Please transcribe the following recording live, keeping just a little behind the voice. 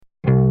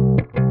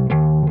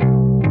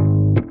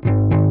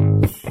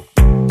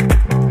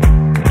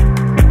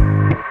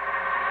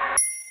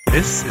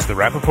This is the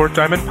Rapaport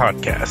Diamond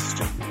Podcast.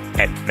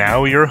 And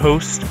now your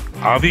host,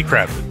 Avi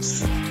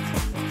Krawitz.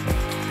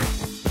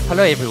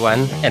 Hello,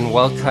 everyone, and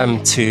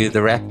welcome to the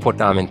Rapaport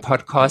Diamond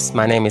Podcast.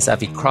 My name is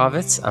Avi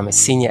Krawitz. I'm a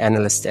senior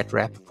analyst at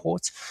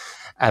Rapaport.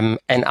 And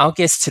our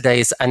guest today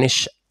is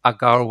Anish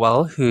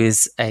Aggarwal, who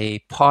is a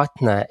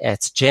partner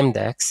at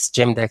Gemdax.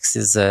 Gemdax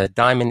is a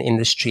diamond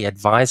industry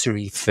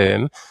advisory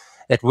firm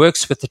that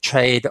works with the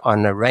trade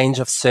on a range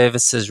of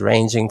services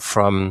ranging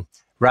from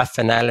rough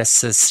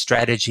analysis,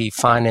 strategy,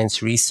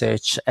 finance,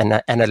 research, and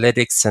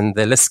analytics, and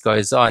the list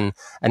goes on.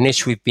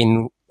 Anish, we've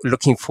been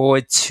looking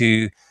forward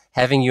to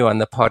having you on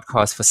the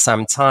podcast for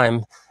some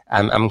time.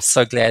 I'm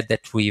so glad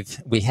that we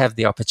have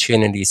the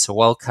opportunity. So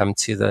welcome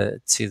to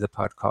the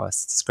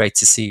podcast. It's great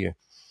to see you.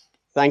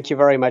 Thank you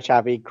very much,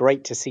 Avi.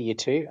 Great to see you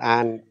too.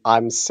 And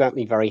I'm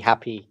certainly very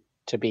happy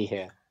to be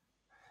here.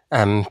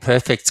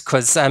 Perfect,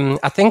 because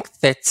I think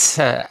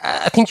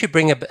you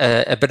bring a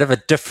bit of a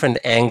different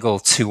angle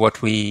to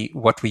what we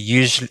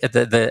usually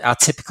our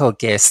typical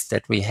guest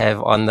that we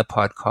have on the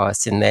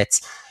podcast, in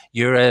that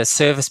you're a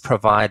service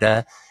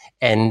provider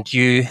and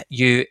you're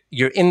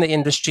in the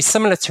industry,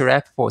 similar to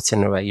Rapaport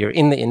in a way. You're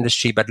in the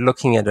industry, but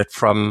looking at it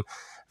from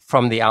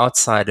the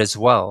outside as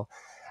well.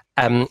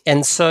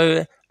 And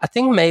so I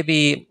think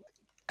maybe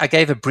I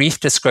gave a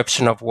brief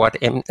description of what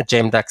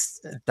Gemdax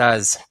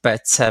does,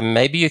 but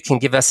maybe you can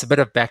give us a bit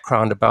of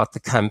background about the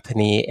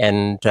company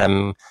and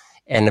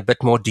a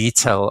bit more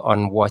detail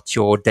on what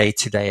your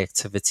day-to-day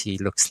activity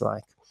looks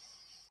like.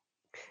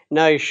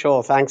 No,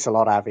 sure. Thanks a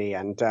lot, Avi.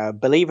 And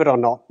believe it or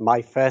not,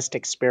 my first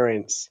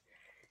experience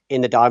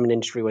in the diamond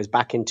industry was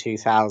back in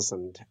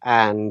 2000.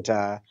 And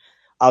I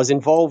was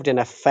involved in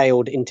a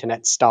failed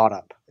internet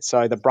startup.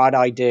 So the bright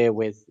idea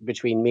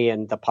between me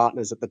and the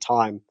partners at the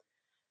time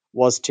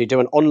was to do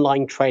an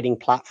online trading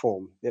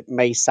platform. That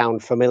may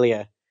sound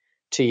familiar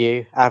to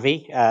you,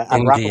 Avi. At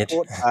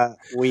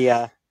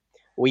Rapaport,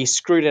 we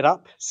screwed it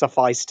up,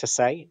 suffice to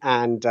say,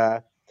 and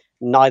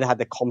neither had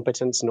the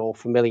competence nor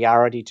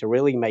familiarity to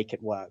really make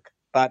it work.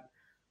 But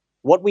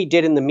what we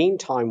did in the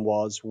meantime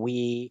was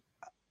we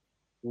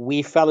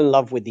fell in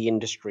love with the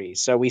industry.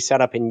 So we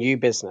set up a new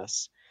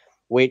business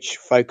which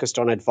focused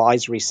on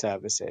advisory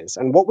services.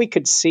 And what we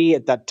could see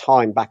at that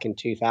time, back in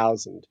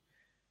 2000,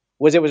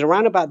 was it was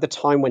around about the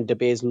time when De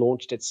Beers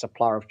launched its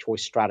supplier of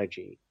choice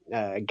strategy.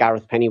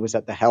 Gareth Penny was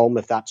at the helm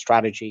of that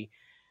strategy.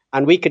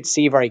 And we could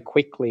see very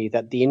quickly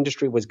that the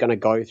industry was going to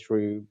go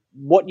through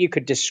what you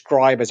could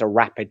describe as a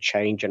rapid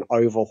change, an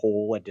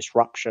overhaul, a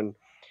disruption.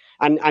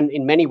 And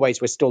in many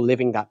ways, we're still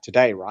living that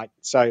today, right?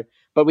 So,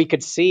 but we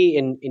could see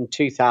in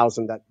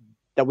 2000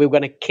 that we were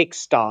going to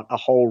kickstart a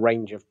whole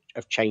range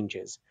of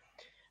changes.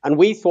 And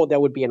we thought there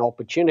would be an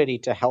opportunity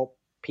to help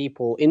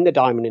people in the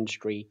diamond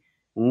industry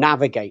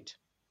navigate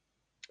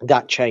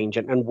that change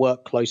and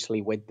work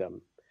closely with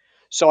them.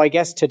 So I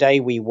guess today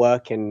we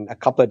work in a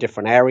couple of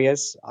different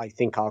areas. I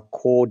think our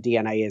core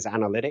DNA is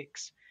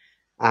analytics,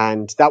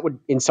 and that would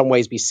in some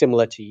ways be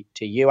similar to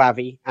you,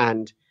 Avi.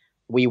 And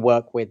we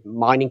work with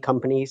mining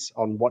companies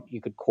on what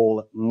you could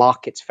call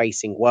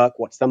markets-facing work.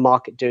 What's the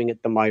market doing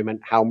at the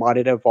moment? How might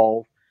it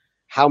evolve?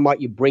 How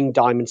might you bring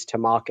diamonds to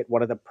market?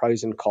 What are the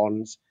pros and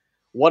cons?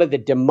 What are the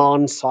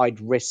demand side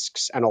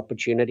risks and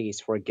opportunities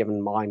for a given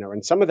miner?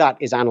 And some of that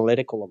is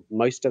analytical.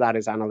 Most of that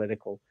is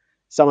analytical.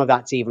 Some of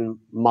that's even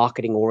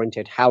marketing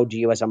oriented. How do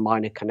you as a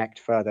miner connect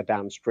further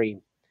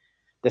downstream?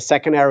 The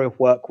second area of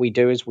work we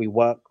do is we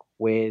work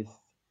with,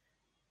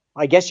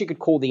 I guess you could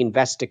call the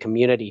investor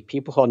community,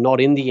 people who are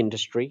not in the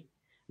industry,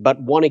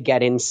 but want to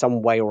get in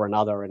some way or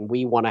another. And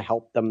we want to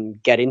help them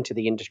get into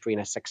the industry in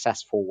a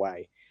successful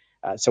way.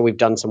 So we've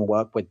done some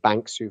work with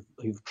banks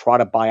who've tried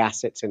to buy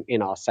assets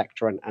in our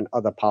sector and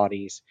other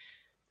parties.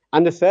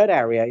 And the third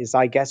area is,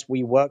 I guess,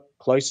 we work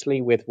closely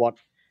with what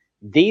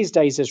these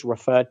days is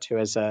referred to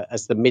as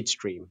the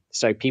midstream.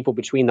 So people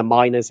between the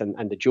miners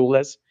and the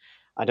jewelers.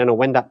 I don't know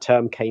when that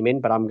term came in,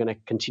 but I'm going to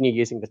continue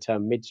using the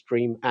term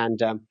midstream. And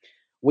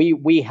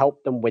we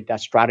help them with their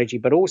strategy,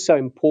 but also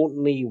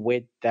importantly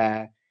with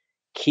their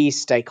key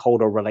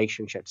stakeholder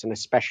relationships, and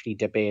especially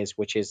De Beers,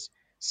 which is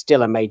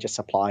still a major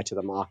supplier to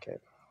the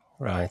market.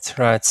 Right.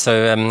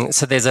 So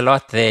there's a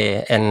lot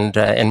there,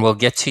 and we'll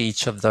get to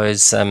each of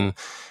those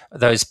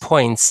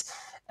points.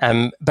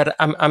 But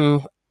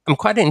I'm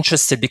quite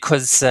interested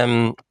because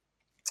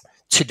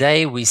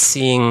today we're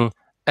seeing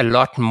a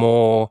lot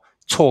more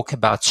talk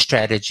about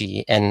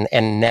strategy and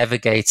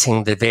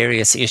navigating the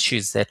various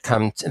issues that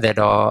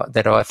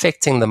are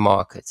affecting the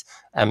market.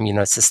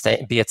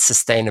 Be it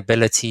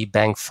sustainability,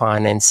 bank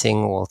financing,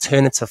 or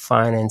alternative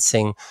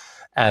financing,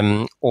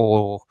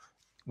 or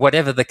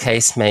whatever the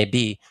case may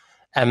be.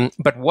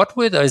 But what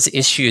were those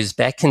issues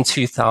back in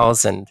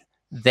 2000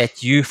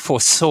 that you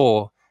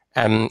foresaw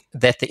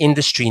that the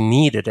industry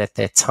needed at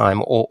that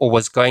time, or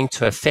was going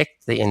to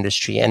affect the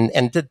industry?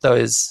 And did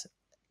those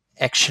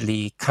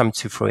actually come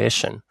to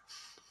fruition?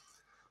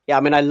 Yeah, I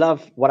mean,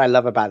 what I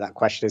love about that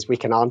question is we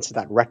can answer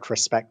that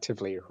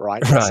retrospectively,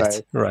 right?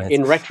 Right.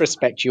 In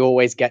retrospect, you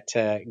always get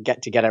to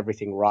get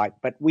everything right.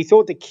 But we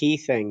thought the key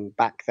thing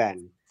back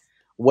then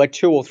were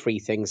two or three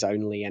things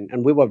only.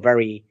 And we were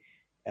very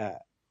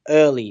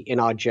early in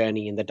our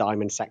journey in the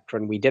diamond sector,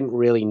 and we didn't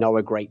really know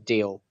a great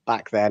deal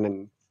back then.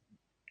 And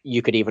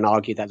you could even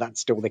argue that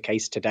that's still the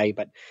case today,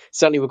 but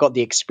certainly we've got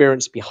the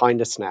experience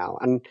behind us now.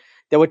 And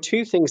there were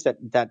two things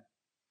that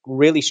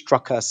really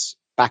struck us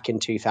back in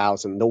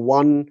 2000. The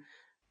one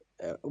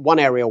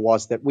area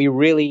was that we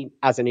really,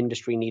 as an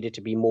industry, needed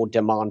to be more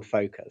demand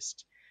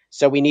focused.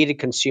 So we needed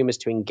consumers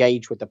to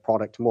engage with the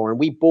product more, and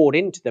we bought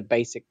into the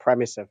basic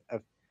premise of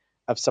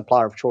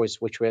supplier of choice,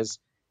 which was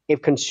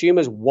if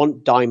consumers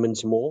want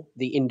diamonds more,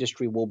 the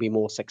industry will be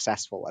more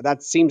successful.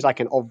 That seems like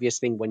an obvious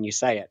thing when you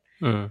say it,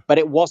 but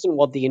it wasn't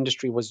what the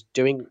industry was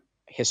doing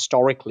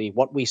historically.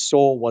 What we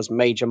saw was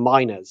major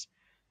miners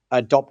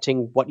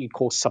adopting what you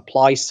call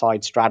supply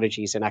side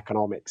strategies in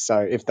economics. So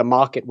if the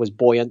market was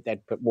buoyant,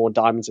 they'd put more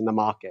diamonds in the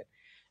market,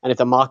 and if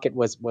the market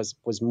was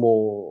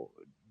more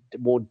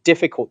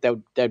difficult,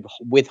 they'd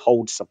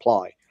withhold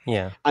supply.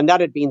 Yeah. And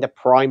that had been the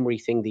primary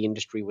thing the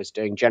industry was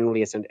doing.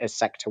 Generally, as a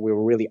sector, we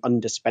were really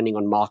underspending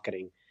on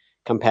marketing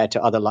compared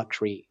to other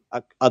luxury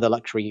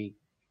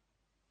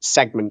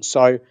segments.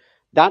 So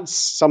that's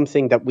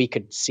something that we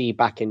could see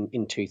back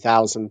in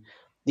 2000.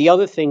 The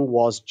other thing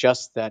was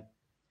just that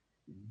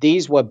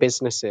these were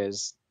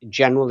businesses,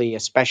 generally,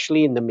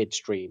 especially in the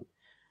midstream,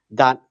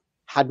 that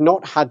had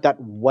not had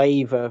that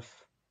wave of,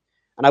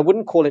 and I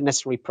wouldn't call it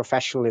necessarily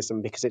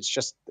professionalism because it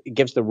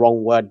gives the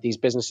wrong word. These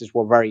businesses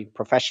were very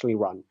professionally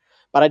run,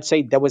 but I'd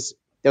say there was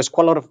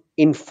quite a lot of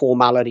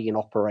informality in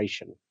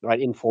operation, right?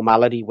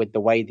 Informality with the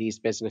way these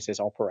businesses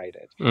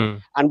operated.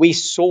 And we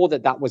saw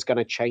that was going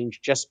to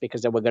change just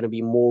because there were going to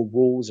be more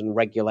rules and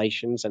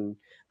regulations. And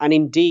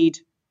indeed,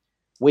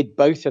 with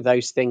both of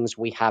those things,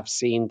 we have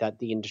seen that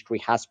the industry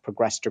has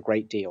progressed a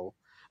great deal.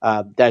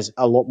 There's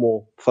a lot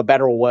more, for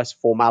better or worse,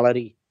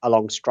 formality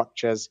along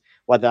structures,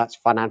 whether that's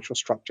financial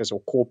structures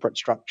or corporate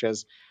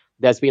structures.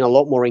 There's been a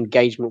lot more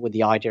engagement with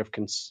the idea of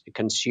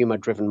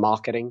consumer-driven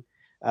marketing.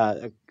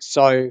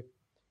 So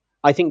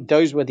I think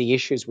those were the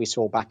issues we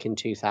saw back in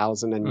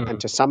 2000,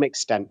 and to some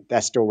extent,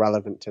 they're still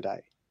relevant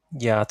today.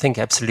 Yeah, I think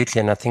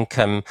absolutely, and I think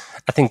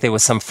there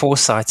was some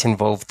foresight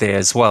involved there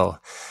as well.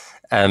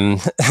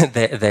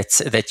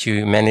 That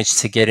you managed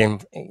to get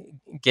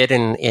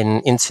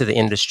into the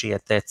industry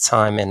at that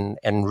time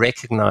and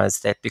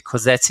recognize that,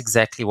 because that's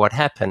exactly what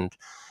happened.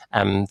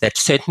 That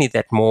certainly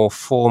that more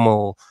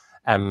formal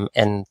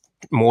and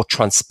more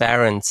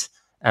transparent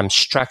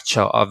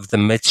structure of the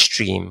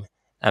midstream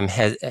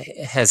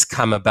has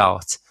come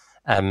about.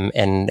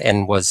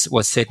 And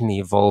was certainly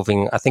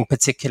evolving, I think,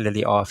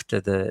 particularly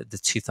after the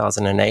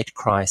 2008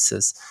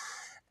 crisis.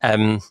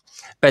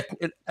 But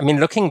I mean,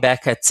 looking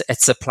back at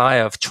supply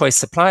of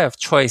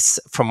choice,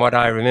 from what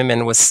I remember,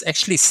 and was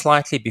actually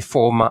slightly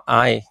before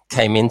I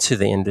came into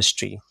the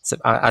industry. So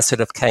I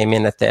sort of came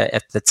in at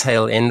the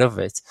tail end of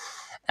it.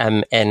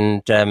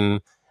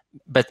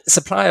 But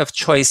supply of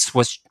choice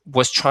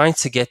was trying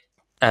to get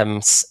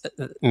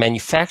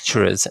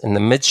manufacturers in the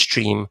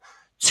midstream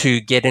to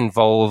get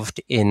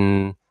involved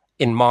in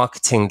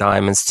marketing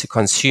diamonds to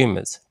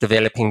consumers,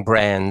 developing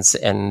brands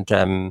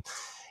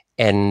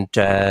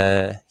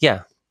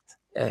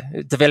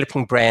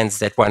developing brands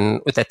that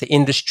the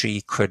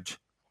industry could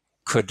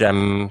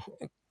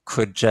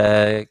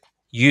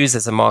use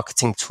as a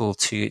marketing tool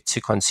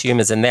to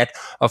consumers, and that,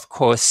 of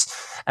course,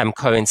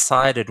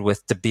 coincided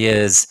with De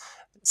Beers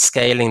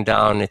scaling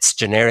down its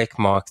generic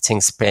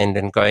marketing spend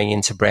and going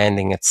into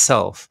branding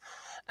itself.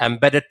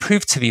 But it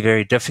proved to be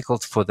very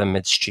difficult for the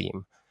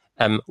midstream.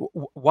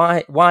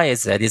 Why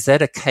is that? Is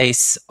that a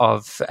case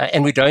of,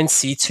 and we don't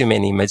see too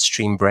many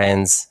midstream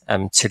brands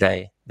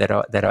today that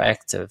are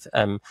active.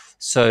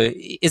 So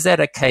is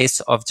that a case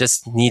of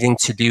just needing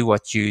to do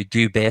what you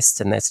do best,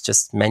 and that's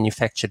just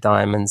manufacture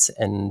diamonds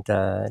and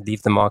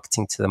leave the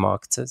marketing to the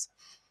marketers?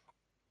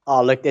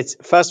 Oh, look,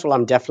 first of all,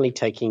 I'm definitely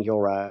taking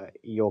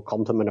your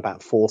compliment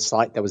about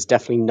foresight. There was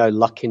definitely no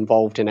luck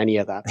involved in any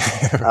of that.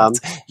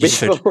 You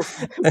should.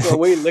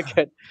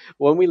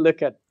 when we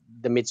look at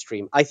the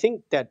midstream, I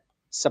think that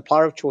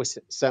supplier of choice,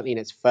 certainly in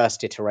its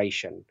first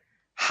iteration,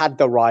 had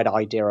the right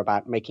idea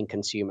about making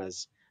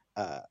consumers.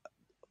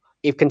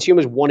 If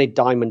consumers wanted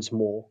diamonds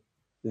more,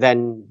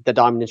 then the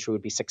diamond industry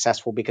would be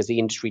successful because the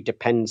industry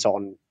depends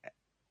on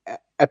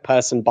a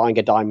person buying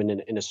a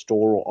diamond in a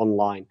store or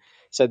online.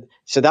 So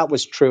that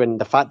was true, and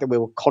the fact that we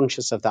were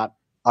conscious of that,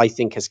 I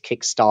think, has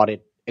kickstarted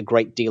a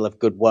great deal of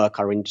good work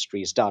our industry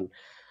has done.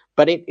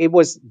 But it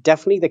was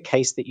definitely the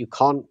case that you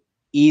can't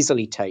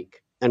easily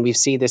take, and we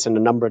see this in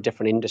a number of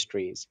different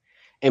industries,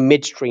 a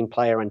midstream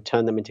player and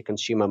turn them into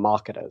consumer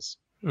marketers.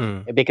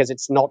 Because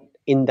it's not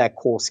in their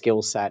core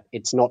skill set.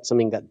 It's not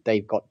something that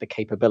they've got the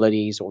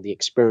capabilities or the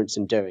experience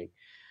in doing.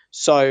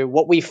 So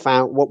what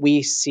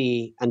we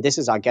see, and this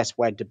is, I guess,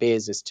 where De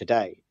Beers is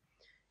today,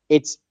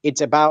 it's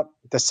about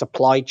the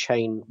supply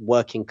chain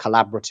working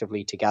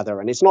collaboratively together.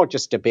 And it's not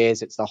just De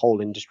Beers, it's the whole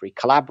industry.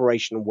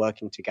 Collaboration and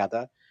working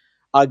together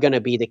are going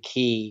to be the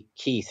key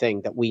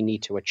thing that we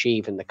need to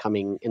achieve in the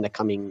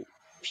coming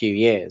few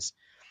years.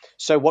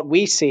 So what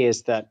we see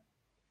is that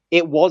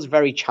it was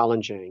very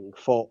challenging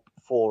for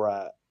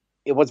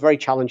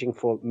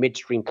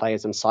midstream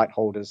players and site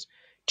holders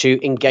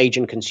to engage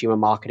in consumer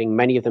marketing.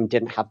 Many of them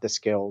didn't have the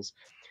skills,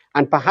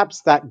 and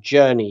perhaps that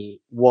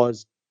journey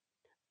was,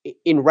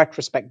 in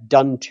retrospect,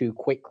 done too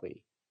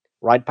quickly,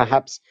 right?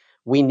 Perhaps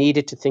we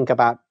needed to think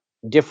about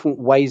different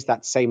ways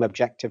that same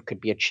objective could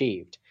be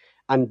achieved,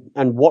 and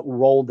what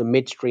role the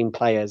midstream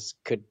players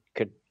could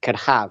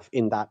have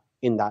in that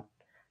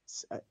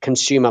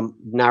consumer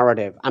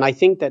narrative. And I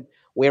think that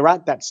we're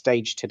at that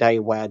stage today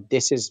where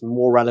this is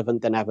more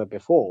relevant than ever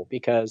before,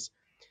 because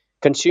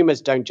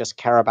consumers don't just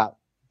care about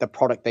the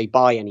product they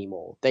buy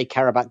anymore. They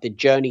care about the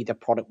journey the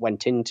product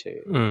went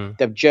into,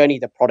 the journey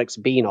the product's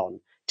been on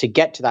to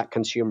get to that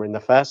consumer in the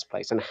first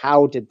place, and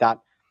how did that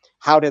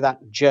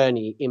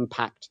journey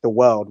impact the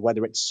world,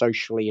 whether it's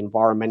socially,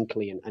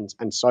 environmentally,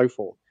 and so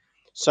forth.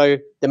 So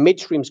the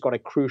midstream's got a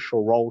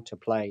crucial role to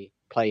play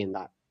in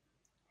that.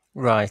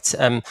 Right.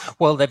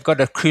 Well, they've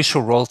got a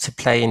crucial role to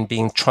play in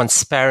being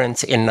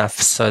transparent enough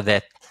so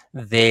that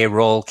their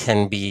role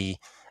can be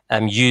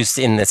used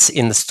in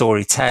the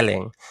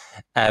storytelling.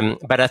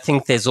 But I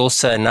think there's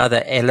also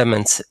another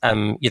element,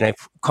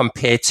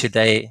 compared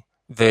today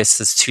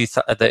versus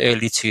the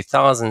early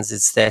 2000s,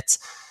 is that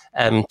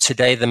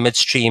today the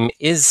midstream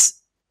is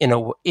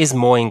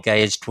more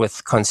engaged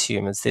with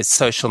consumers. There's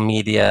social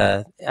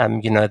media,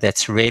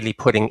 that's really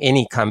putting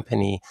any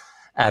company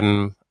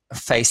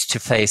face to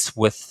face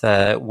with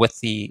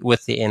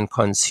the end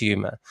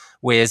consumer.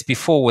 Whereas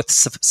before, with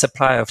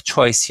supply of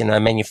choice, a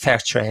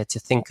manufacturer had to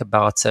think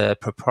about a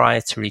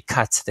proprietary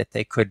cut that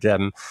they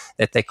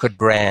could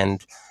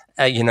brand,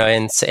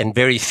 and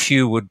very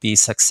few would be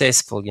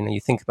successful.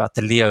 You think about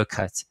the Leo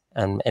cut,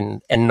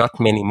 and not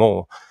many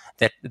more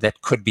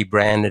that could be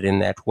branded in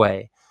that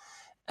way.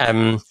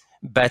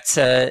 But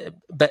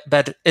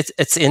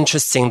it's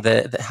interesting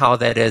how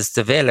that has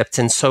developed.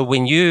 And so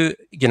when you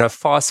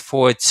fast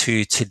forward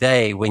to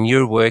today, when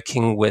you're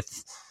working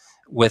with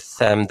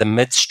the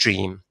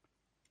midstream,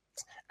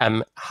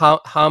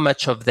 how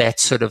much of that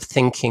sort of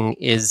thinking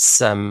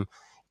is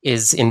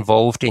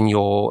involved in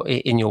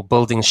your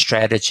building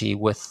strategy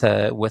with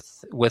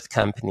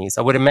companies?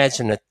 I would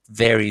imagine it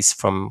varies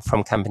from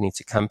company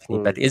to company,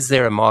 but is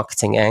there a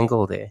marketing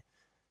angle there?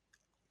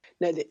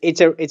 No, it's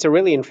a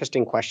really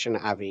interesting question,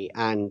 Avi,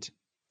 and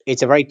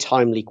it's a very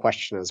timely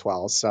question as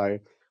well. So,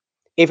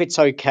 if it's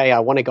okay,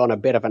 I want to go on a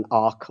bit of an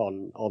arc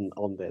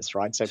on this,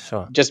 right? So,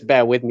 Sure. Just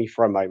bear with me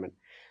for a moment.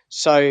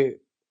 So,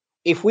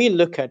 if we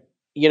look at,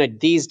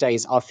 these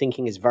days, our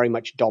thinking is very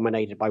much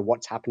dominated by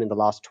what's happened in the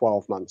last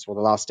 12 months or the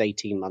last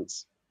 18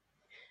 months.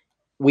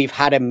 We've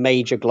had a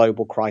major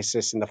global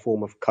crisis in the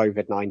form of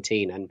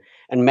COVID-19,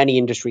 and many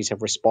industries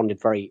have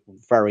responded very,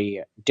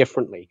 very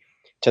differently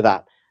to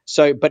that.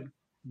 So, but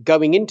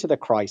going into the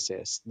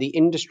crisis, the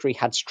industry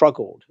had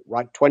struggled,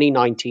 right?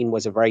 2019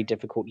 was a very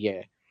difficult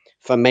year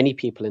for many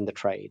people in the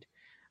trade.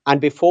 And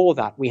before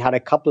that, we had a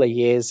couple of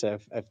years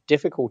of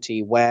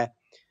difficulty where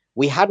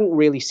we hadn't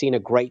really seen a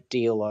great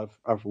deal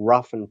of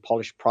rough and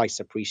polished price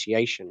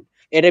appreciation.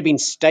 It had been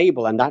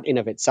stable, and that in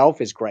of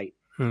itself is great.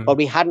 But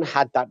we hadn't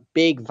had that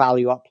big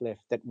value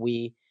uplift that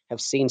we have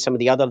seen some of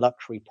the other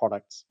luxury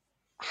products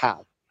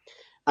have.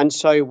 And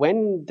so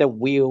when the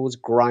wheels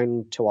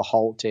ground to a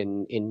halt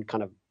in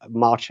kind of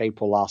March,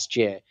 April last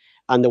year,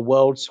 and the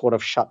world sort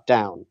of shut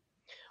down,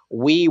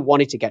 we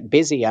wanted to get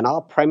busy. And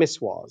our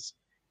premise was,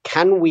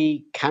 can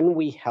we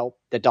help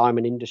the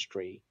diamond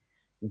industry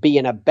be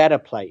in a better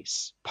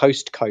place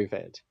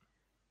post-COVID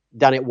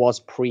than it was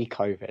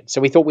pre-COVID? So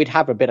we thought we'd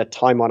have a bit of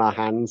time on our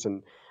hands,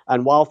 and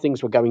while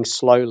things were going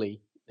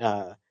slowly,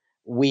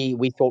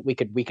 we thought we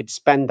could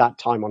spend that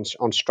time on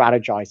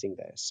strategizing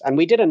this. And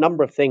we did a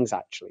number of things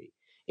actually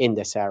in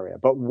this area.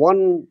 But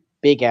one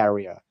big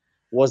area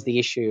was the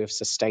issue of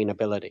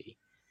sustainability,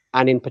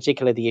 and in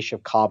particular, the issue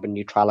of carbon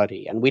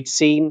neutrality. And we'd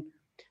seen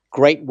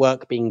great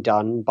work being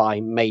done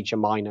by major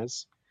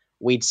miners.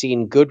 We'd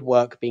seen good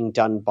work being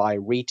done by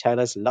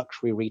retailers,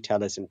 luxury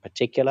retailers in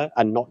particular,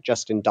 and not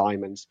just in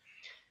diamonds.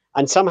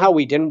 And somehow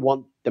we didn't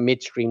want the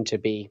midstream to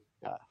be,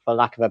 for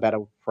lack of a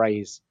better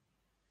phrase,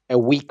 a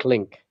weak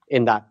link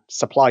in that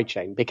supply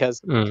chain,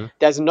 because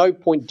there's no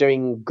point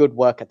doing good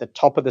work at the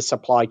top of the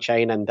supply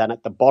chain and then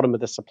at the bottom of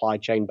the supply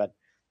chain,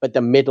 but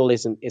the middle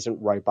isn't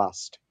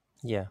robust.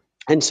 Yeah.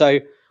 And so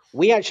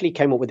we actually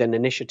came up with an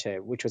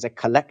initiative, which was a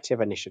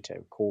collective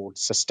initiative called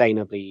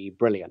Sustainably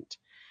Brilliant.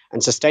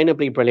 And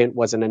Sustainably Brilliant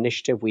was an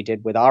initiative we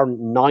did with our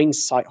 9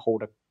 site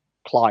holder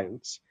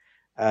clients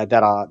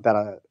that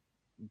are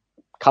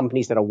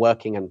companies that are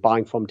working and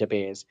buying from De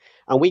Beers.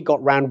 And we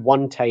got round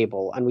one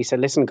table and we said,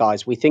 listen,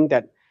 guys, we think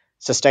that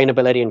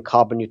sustainability and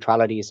carbon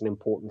neutrality is an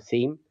important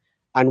theme,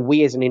 and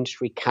we as an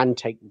industry can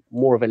take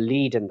more of a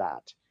lead in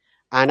that.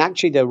 And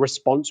actually the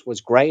response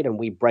was great, and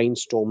we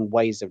brainstormed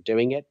ways of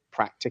doing it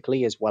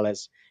practically as well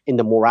as in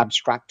the more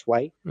abstract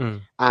way.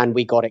 And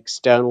we got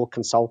external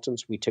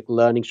consultants. We took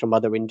learnings from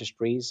other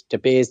industries. De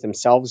Beers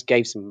themselves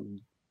gave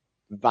some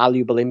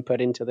valuable input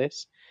into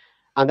this.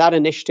 And that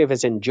initiative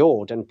has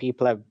endured, and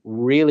people have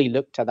really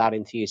looked at that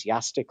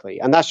enthusiastically.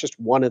 And that's just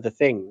one of the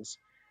things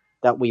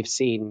that we've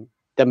seen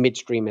the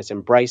midstream has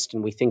embraced,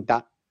 and we think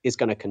that is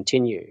going to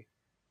continue.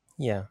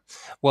 Yeah.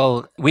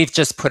 Well, we've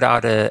just put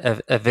out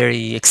a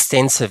very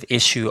extensive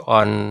issue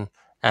on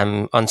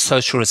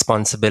social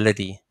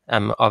responsibility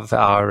of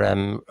our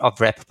of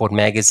Rapaport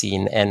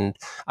magazine, and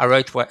I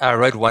wrote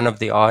one of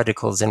the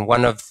articles, and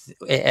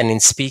in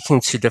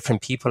speaking to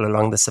different people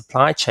along the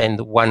supply chain,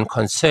 the one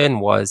concern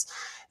was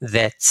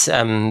that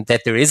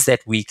that there is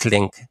that weak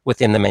link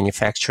within the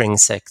manufacturing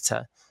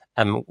sector.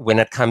 When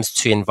it comes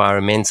to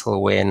environmental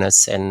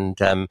awareness and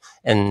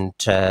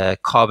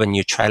carbon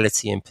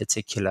neutrality in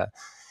particular.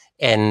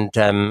 And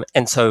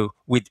so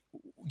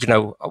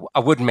I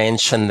would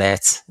mention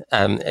that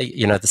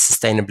the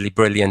Sustainably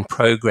Brilliant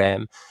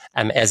program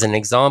as an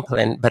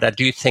example, but I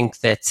do think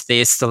that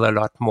there's still a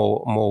lot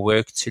more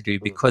work to do,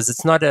 because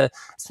it's not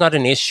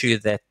an issue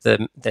that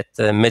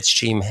the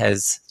midstream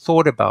has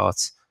thought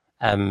about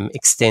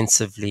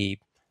extensively,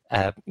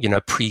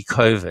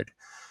 pre-COVID.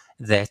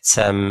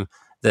 That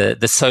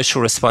the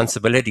social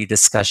responsibility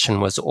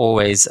discussion was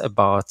always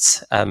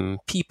about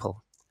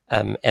people.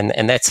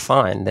 And that's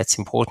fine. That's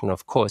important,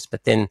 of course.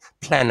 But then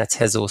planet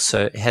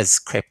has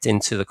crept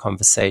into the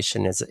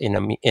conversation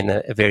in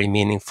a very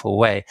meaningful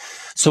way.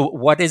 So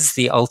what is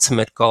the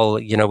ultimate goal?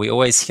 We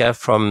always hear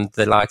from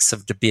the likes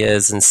of De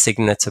Beers and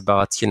Signet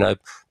about,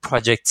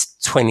 Project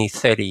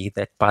 2030,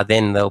 that by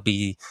then they'll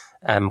be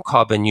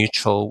carbon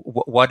neutral.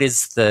 What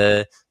is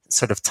the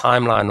sort of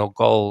timeline or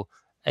goal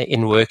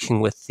in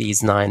working with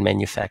these 9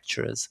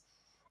 manufacturers?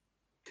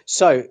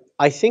 So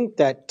I think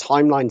that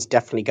timeline's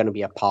definitely going to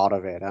be a part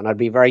of it. And I'd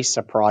be very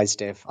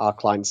surprised if our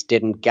clients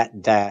didn't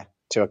get there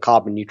to a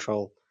carbon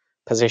neutral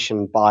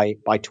position by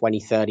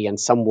 2030, and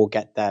some will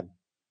get there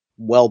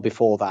well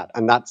before that.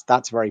 And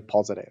that's very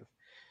positive.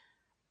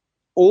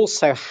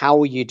 Also,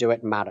 how you do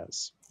it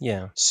matters.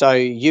 Yeah. So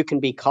you can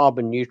be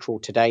carbon neutral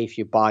today if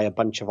you buy a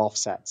bunch of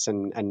offsets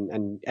and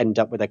end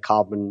up with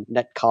a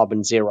net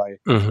carbon zero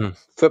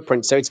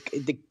footprint. So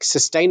the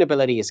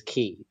sustainability is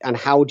key. And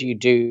how do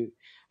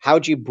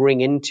you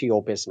bring into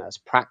your business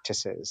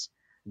practices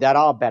that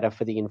are better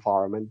for the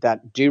environment,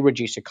 that do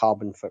reduce a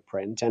carbon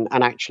footprint and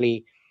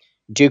actually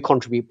do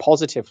contribute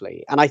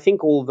positively? And I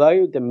think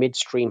although the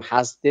midstream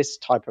has this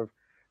type of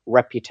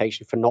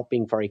reputation for not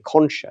being very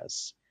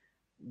conscious,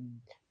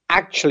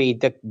 actually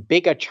the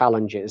bigger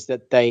challenge is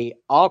that they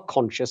are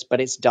conscious,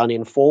 but it's done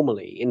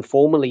informally.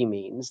 Informally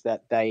means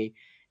that they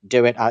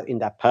do it in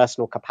their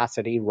personal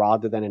capacity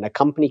rather than in a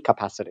company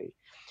capacity.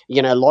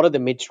 A lot of the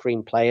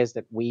midstream players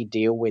that we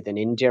deal with in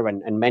India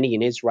and many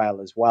in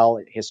Israel as well,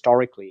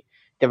 historically,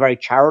 they're very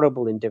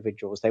charitable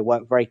individuals. They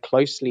work very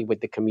closely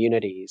with the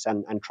communities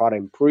and try to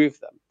improve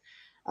them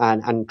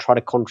and try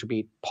to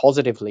contribute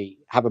positively,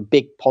 have a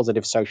big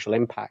positive social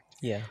impact.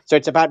 Yeah. So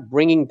it's about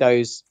bringing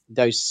those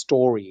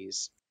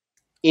stories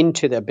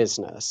into the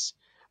business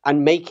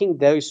and making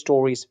those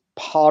stories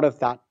part of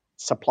that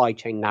supply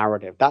chain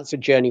narrative. That's a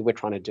journey we're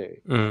trying to do.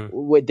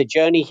 The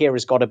journey here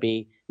has got to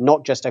be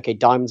not just, okay,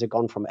 diamonds have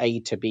gone from A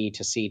to B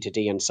to C to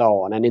D and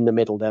so on. And in the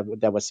middle,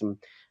 there was some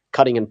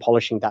cutting and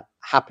polishing that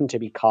happened to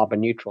be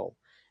carbon neutral.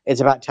 It's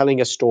about telling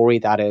a story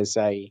that is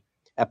a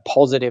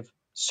positive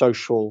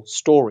social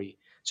story,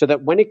 so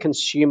that when a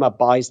consumer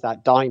buys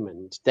that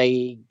diamond,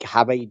 they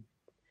have a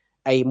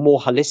more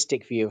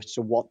holistic view as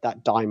to what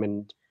that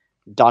diamond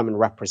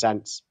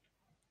represents.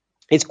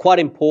 It's quite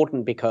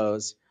important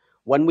because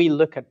when we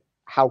look at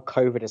how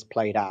COVID has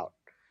played out,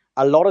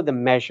 a lot of the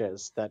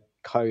measures that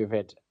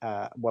COVID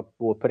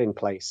were put in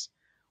place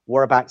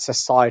were about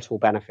societal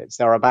benefits.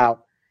 They're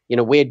about,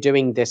 we're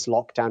doing this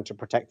lockdown to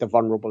protect the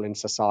vulnerable in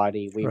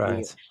society.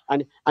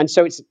 And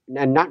so it's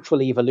a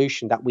natural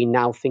evolution that we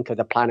now think of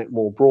the planet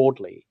more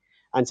broadly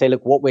and say,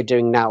 look, what we're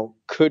doing now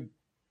could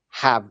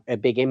have a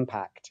big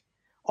impact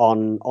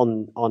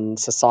on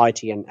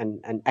society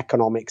and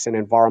economics and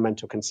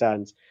environmental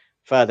concerns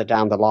further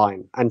down the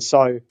line. And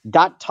so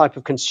that type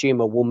of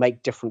consumer will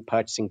make different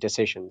purchasing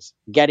decisions.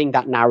 Getting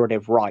that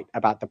narrative right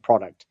about the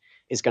product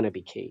is going to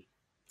be key.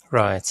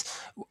 Right.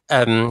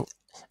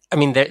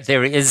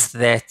 There is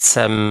that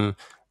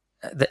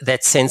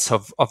that sense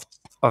of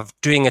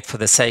doing it for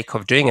the sake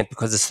of doing it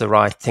because it's the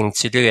right thing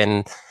to do.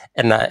 And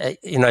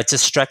it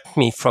just struck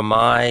me from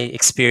my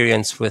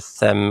experience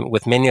with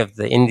many of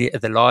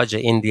the larger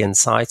Indian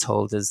site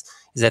holders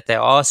is that they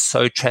are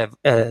so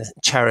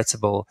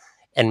charitable,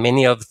 and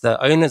many of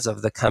the owners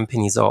of the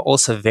companies are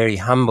also very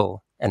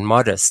humble and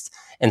modest,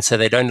 and so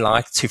they don't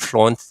like to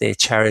flaunt their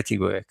charity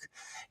work,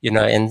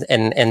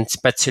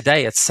 but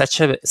today it's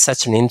such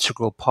an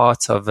integral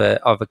part of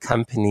a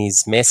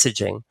company's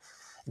messaging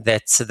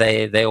that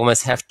they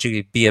almost have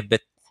to be a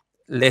bit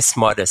less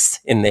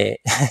modest in their,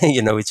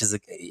 which is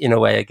in a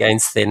way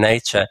against their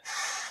nature.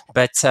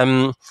 But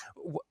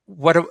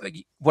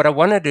what I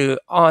wanted to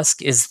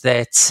ask is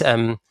that,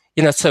 so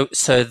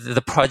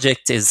the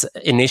project is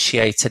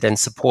initiated and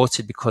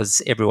supported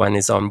because everyone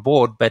is on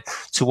board, but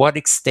to what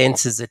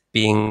extent is it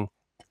being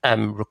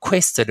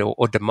requested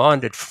or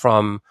demanded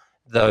from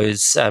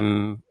those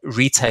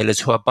retailers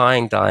who are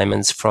buying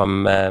diamonds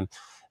from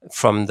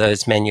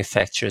those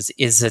manufacturers?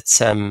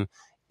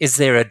 Is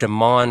there a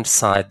demand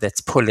side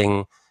that's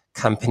pulling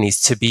companies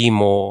to be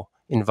more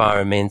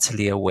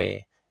environmentally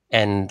aware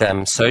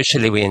and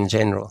socially aware in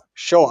general?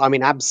 Sure. I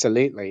mean,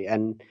 absolutely.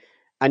 And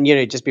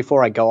just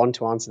before I go on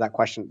to answer that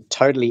question,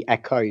 totally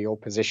echo your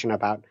position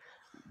about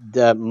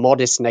the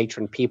modest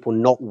nature and people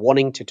not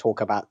wanting to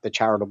talk about the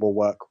charitable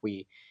work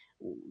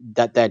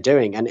that they're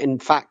doing. And in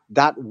fact,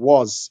 that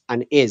was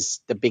and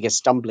is the biggest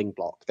stumbling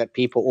block, that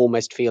people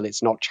almost feel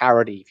it's not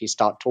charity if you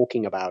start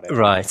talking about it,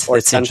 right? Or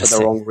it's done for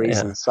the wrong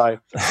reasons. Yeah.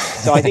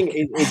 So I think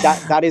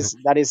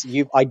that is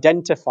you've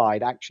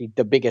identified actually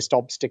the biggest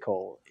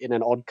obstacle in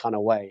an odd kind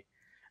of way.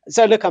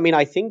 So look, I mean,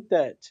 I think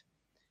there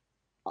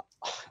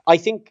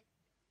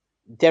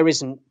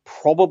isn't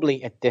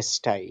probably at this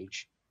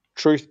stage,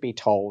 truth be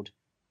told,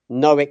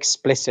 no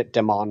explicit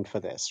demand for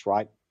this,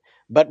 right?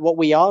 But what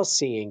we are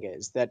seeing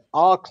is that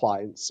our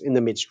clients in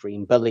the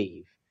midstream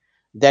believe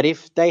that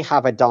if they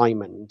have a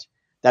diamond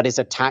that is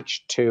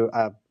attached to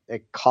a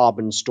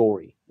carbon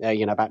story,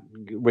 about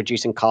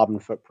reducing carbon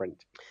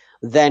footprint,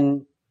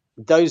 then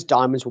those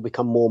diamonds will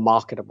become more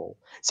marketable.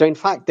 So in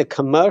fact, the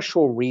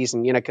commercial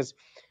reason, because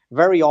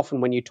very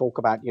often when you talk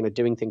about,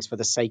 doing things for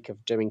the sake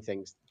of doing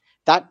things,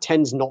 that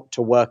tends not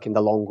to work in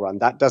the long run.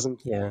 That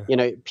doesn't,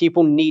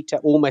 people need to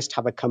almost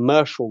have a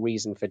commercial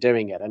reason for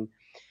doing it.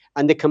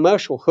 And the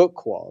commercial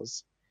hook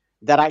was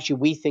that actually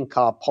we think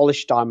our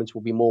polished diamonds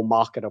will be more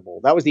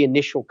marketable. That was the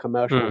initial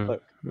commercial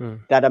hook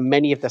that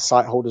many of the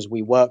site holders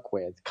we work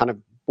with kind of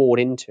bought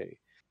into.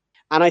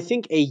 And I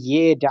think a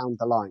year down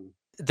the line.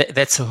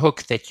 That's a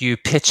hook that you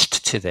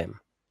pitched to them.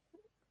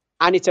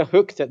 And it's a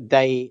hook that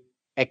they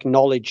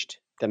acknowledged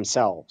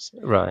themselves.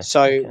 Right.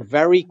 So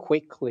very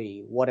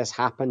quickly, what has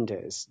happened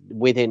is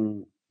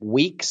within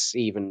weeks,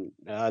 even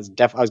I was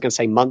going to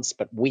say months,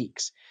 but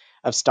weeks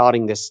of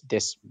starting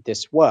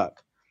this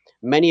work,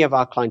 many of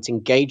our clients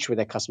engaged with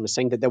their customers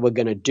saying that they were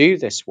going to do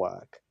this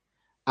work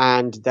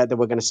and that they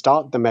were going to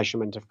start the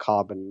measurement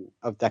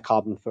of their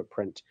carbon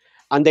footprint.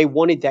 And they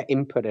wanted their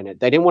input in it.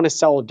 They didn't want to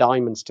sell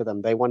diamonds to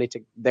them. They wanted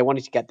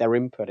to get their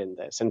input in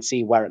this and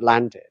see where it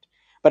landed.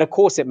 But of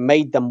course, it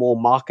made them more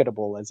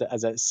marketable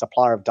as a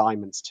supplier of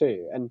diamonds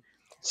too. And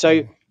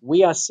so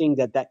we are seeing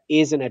that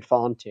is an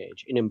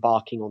advantage in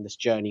embarking on this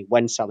journey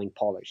when selling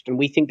polished. And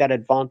we think that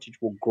advantage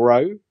will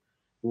grow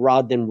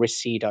rather than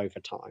recede over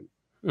time.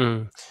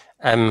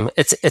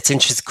 It's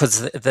interesting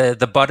because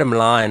the bottom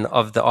line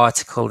of the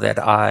article that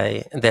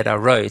I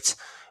wrote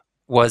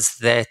was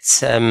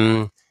that,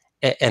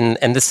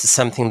 and this is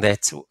something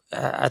that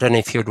I don't know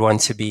if you would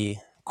want to be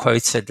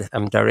quoted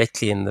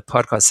directly in the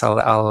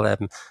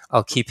podcast.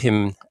 I'll keep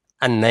him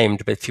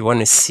unnamed, but if you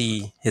want to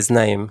see his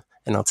name,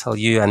 and I'll tell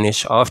you,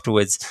 Anish,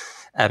 afterwards,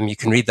 you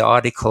can read the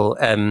article.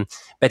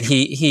 But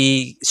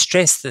he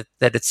stressed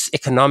that it's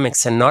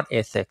economics and not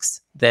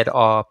ethics that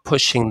are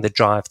pushing the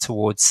drive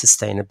towards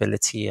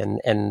sustainability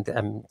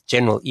and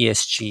general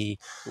ESG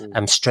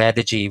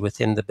strategy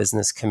within the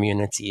business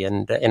community,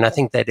 and I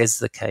think that is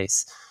the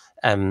case.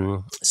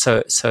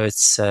 So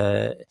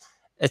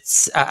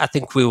it's I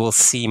think we will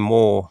see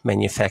more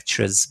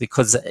manufacturers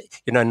because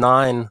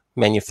 9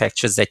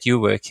 manufacturers that you're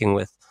working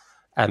with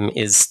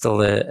is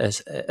still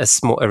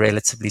a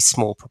relatively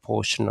small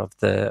proportion of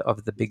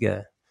the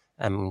bigger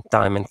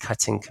diamond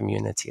cutting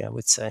community, I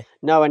would say.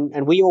 No,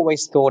 and we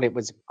always thought it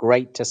was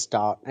great to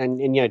start and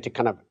to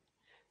kind of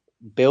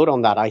build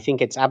on that. I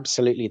think it's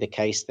absolutely the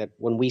case that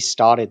when we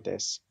started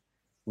this,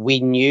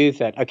 we knew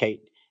that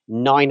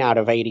 9 out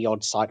of 80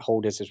 odd site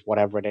holders is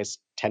whatever it is,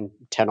 10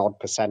 odd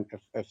percent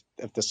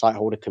of the site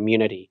holder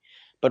community.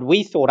 But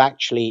we thought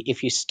actually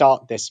if you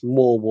start this,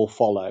 more will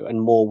follow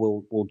and more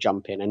will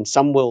jump in, and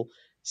some will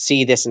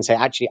see this and say,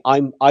 actually,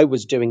 I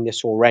was doing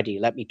this already.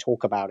 Let me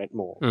talk about it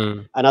more.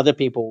 And other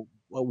people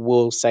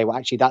will say, well,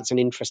 actually, that's an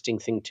interesting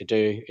thing to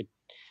do.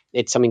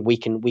 It's something we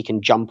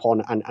can jump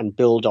on and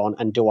build on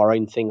and do our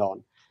own thing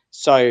on.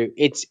 So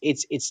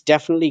it's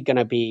definitely going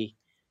to be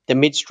the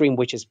midstream,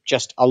 which is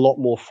just a lot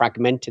more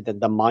fragmented than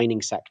the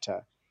mining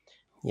sector.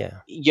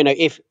 Yeah.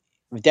 If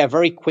they're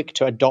very quick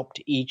to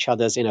adopt each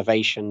other's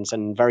innovations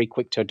and very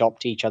quick to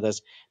adopt each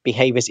other's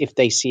behaviors if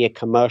they see a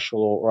commercial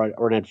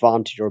or an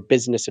advantage or a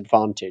business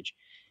advantage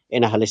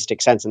in a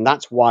holistic sense. And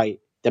that's why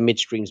the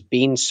midstream's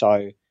been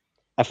so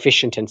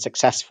efficient and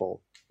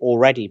successful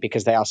already,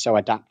 because they are so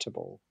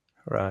adaptable.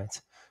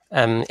 Right.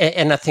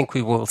 And I think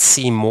we will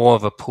see more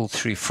of a pull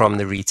through from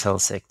the retail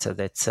sector,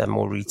 that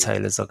more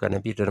retailers are going to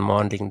be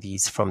demanding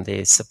these from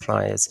their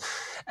suppliers.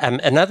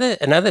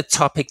 Another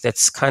topic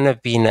that's kind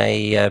of been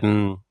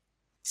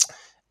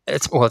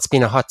it's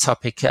been a hot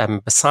topic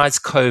besides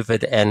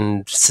COVID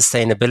and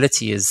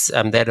sustainability is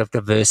that of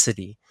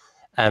diversity.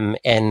 And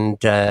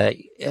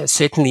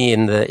certainly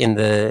in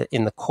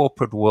the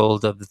corporate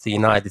world of the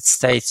United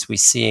States, we're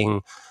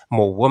seeing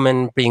more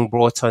women being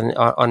brought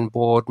on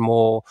board,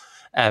 more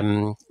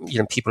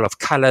people of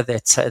color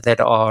that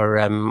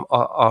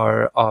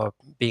are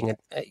being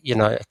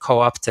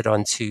co-opted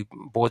onto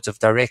boards of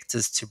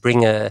directors to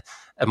bring a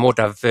more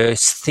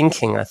diverse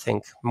thinking, I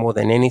think, more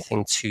than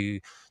anything to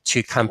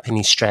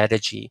company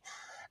strategy.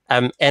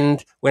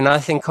 And when I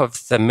think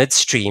of the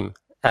midstream,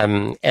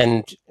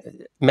 and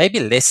maybe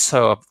less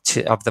so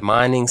of the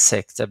mining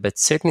sector, but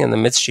certainly in the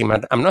midstream,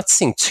 I'm not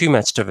seeing too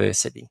much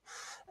diversity.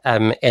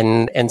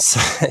 And so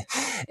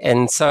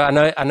I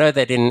know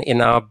that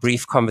in our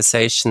brief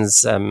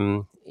conversations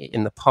in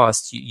the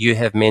past, you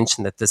have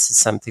mentioned that this is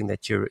something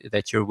that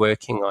you're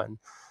working on.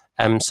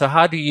 So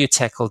how do you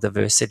tackle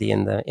diversity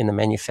in the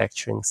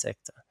manufacturing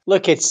sector?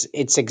 Look,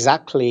 it's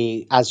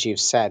exactly as you've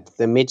said.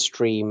 The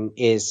midstream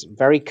is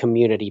very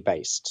community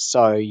based.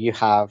 So you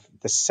have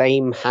the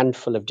same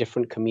handful of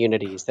different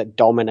communities that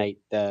dominate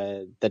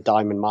the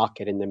diamond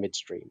market in the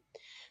midstream.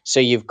 So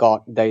you've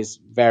got those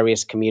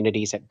various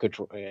communities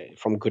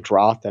from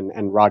Gujarat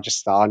and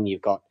Rajasthan.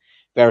 You've got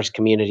various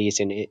communities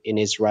in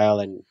Israel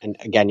and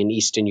again in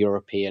Eastern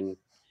European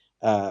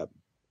uh,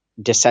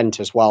 descent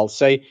as well.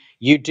 So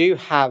you do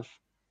have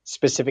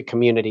specific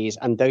communities,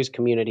 and those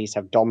communities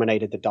have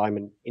dominated the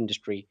diamond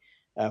industry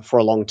for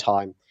a long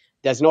time.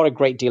 There's not a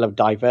great deal of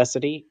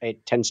diversity.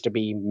 It tends to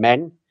be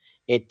men.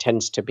 It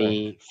tends to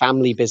be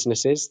family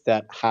businesses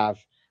that have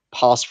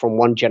passed from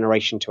one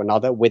generation to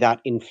another without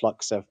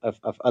influx of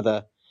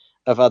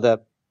other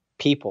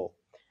people.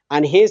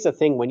 And here's the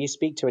thing: when you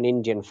speak to an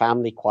Indian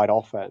family, quite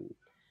often,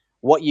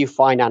 what you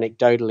find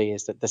anecdotally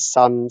is that the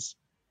sons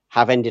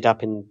have ended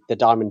up in the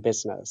diamond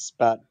business,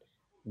 but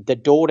the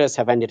daughters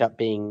have ended up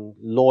being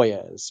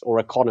lawyers or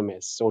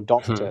economists or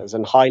doctors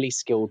and highly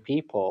skilled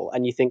people.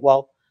 And you think,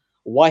 well,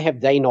 why have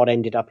they not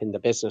ended up in the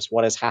business?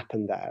 What has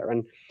happened there?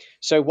 And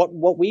so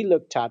what we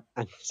looked at,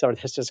 and sorry,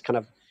 this is kind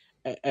of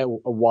a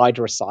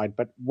wider aside,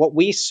 but what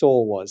we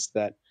saw was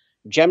that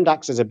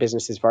Gemdax as a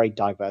business is very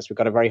diverse. We've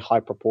got a very high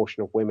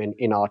proportion of women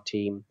in our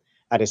team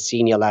at a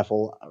senior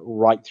level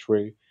right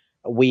through.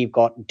 We've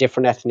got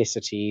different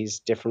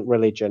ethnicities, different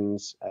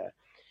religions,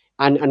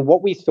 and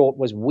what we thought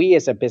was we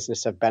as a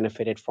business have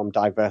benefited from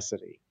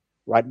diversity,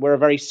 right? We're a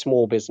very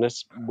small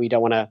business. We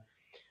don't want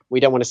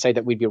to say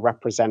that we'd be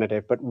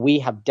representative, but we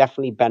have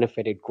definitely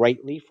benefited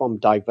greatly from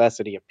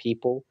diversity of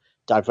people,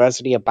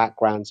 diversity of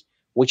backgrounds,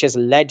 which has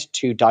led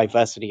to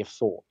diversity of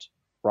thought,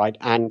 right?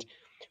 And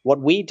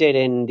what we did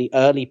in the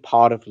early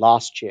part of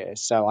last year,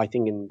 so I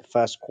think in the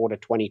first quarter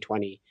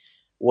 2020,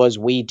 was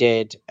we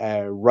did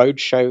a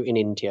roadshow in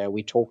India.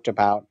 We talked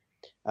about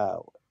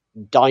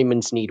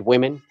diamonds need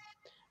women,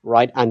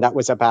 right? And that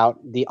was about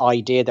the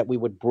idea that we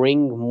would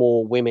bring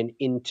more women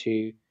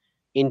into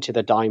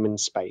the diamond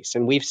space.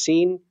 And we've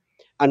seen,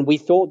 and we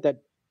thought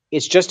that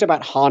it's just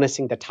about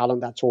harnessing the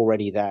talent that's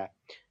already there.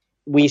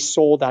 We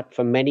saw that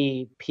for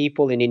many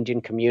people in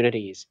Indian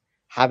communities,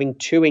 having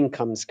two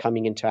incomes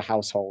coming into a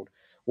household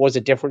was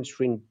a difference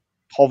between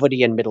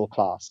poverty and middle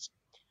class.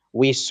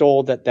 We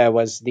saw that there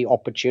was the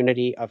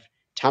opportunity of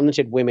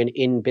talented women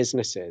in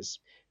businesses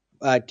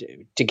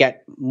to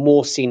get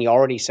more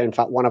seniority. So, in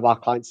fact, one of our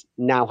clients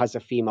now has a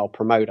female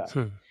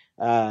promoter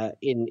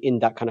in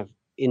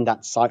that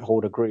site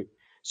holder group.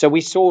 So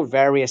we saw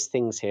various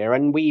things here,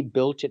 and we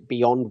built it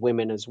beyond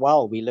women as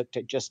well. We looked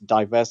at just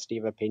diversity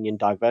of opinion,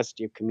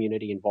 diversity of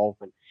community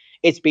involvement.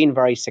 It's been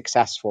very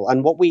successful,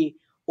 and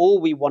all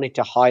we wanted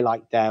to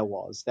highlight there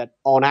was that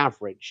on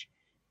average,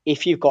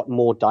 if you've got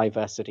more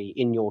diversity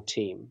in your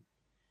team,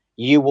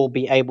 you will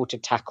be able to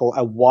tackle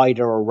a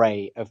wider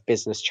array of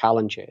business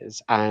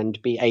challenges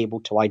and be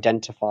able to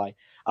identify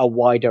a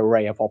wider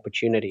array of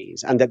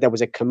opportunities, and that there was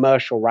a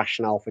commercial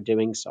rationale for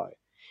doing so.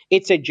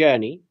 It's a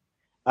journey.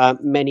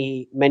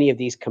 Many of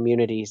these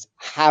communities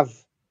have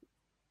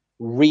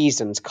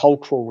reasons,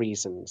 cultural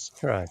reasons,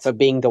 for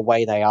being the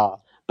way they are.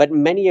 But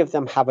many of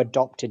them have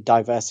adopted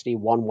diversity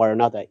one way or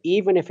another,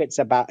 even if it's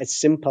about as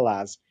simple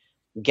as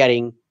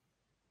getting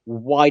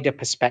wider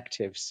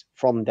perspectives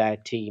from their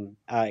team.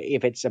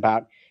 If it's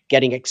about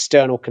getting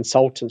external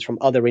consultants from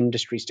other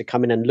industries to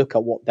come in and look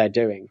at what they're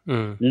doing,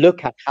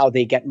 look at how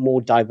they get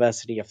more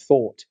diversity of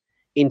thought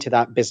into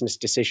that business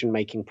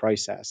decision-making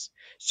process.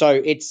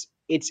 So it's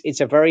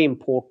a very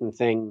important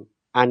thing,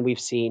 and we've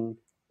seen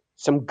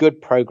some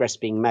good progress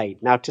being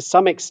made. Now, to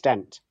some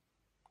extent,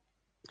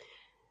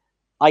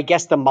 I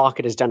guess the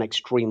market has done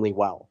extremely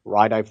well,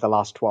 right, over the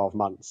last 12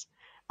 months.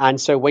 And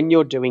so when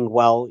you're doing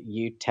well,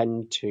 you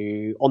tend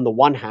to, on the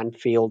one hand,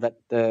 feel that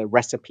the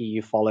recipe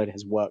you followed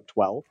has worked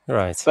well.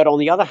 Right. But on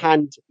the other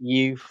hand,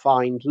 you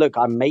find, look,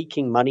 I'm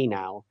making money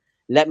now.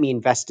 Let me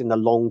invest in the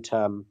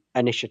long-term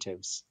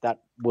initiatives that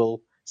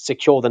will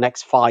secure the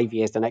next 5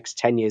 years, the next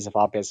 10 years of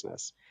our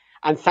business.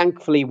 And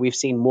thankfully, we've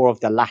seen more of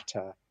the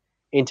latter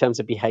in terms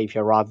of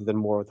behavior rather than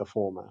more of the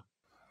former.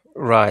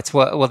 Right.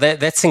 Well,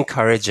 that's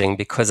encouraging,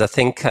 because I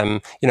think,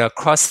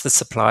 across the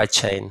supply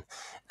chain,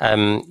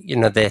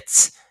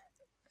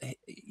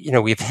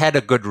 we've had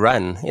a good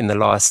run in the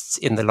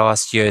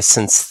last year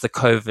since the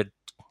COVID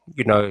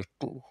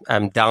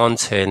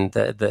downturn,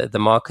 the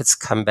markets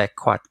come back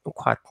quite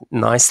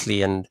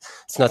nicely, and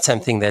it's not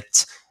something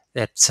that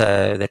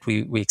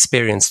we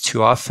experience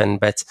too often.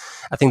 But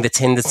I think the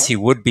tendency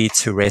would be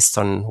to rest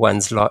on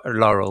one's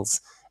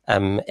laurels,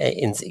 on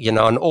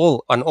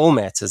all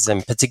matters,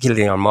 and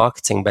particularly on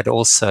marketing, but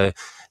also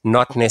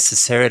not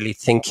necessarily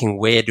thinking,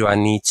 where do I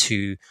need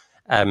to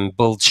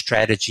build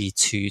strategy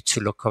to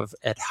look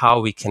at how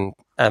we can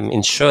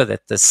ensure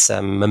that this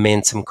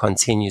momentum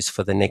continues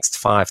for the next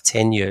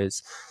 5-10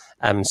 years.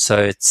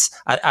 So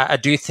I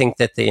do think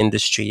that the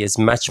industry is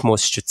much more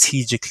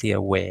strategically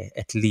aware,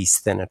 at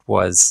least, than it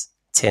was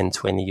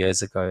 10-20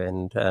 years ago.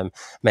 And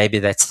maybe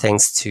that's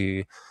thanks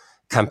to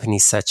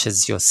companies such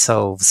as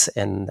yourselves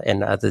and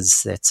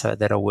others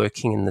that are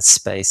working in this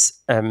space.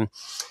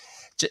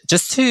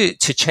 Just to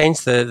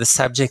change the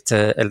subject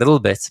a little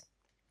bit,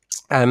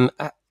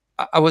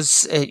 I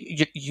was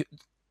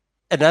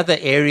another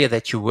area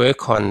that you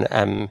work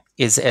on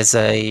is as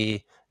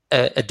a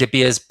De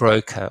Beers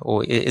broker,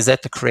 or is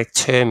that the correct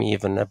term?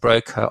 Even a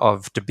broker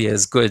of De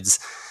Beers goods.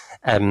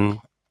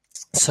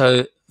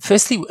 So,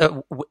 firstly,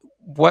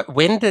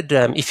 when did,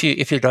 if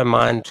you don't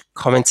mind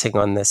commenting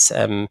on this,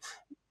 when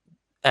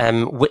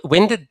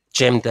did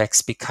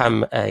Gemdax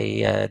become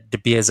a De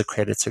Beers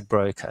accredited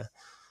broker?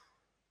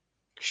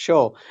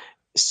 Sure.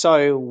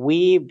 So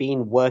we've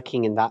been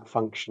working in that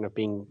function of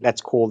being,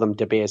 let's call them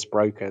De Beers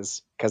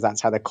brokers, because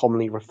that's how they're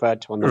commonly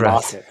referred to on the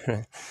market.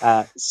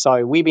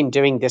 So we've been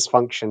doing this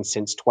function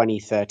since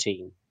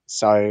 2013,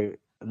 so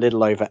a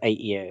little over 8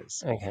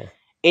 years. Okay.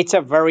 It's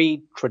a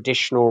very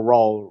traditional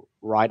role,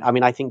 right? I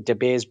mean, I think De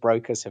Beers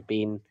brokers have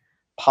been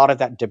part of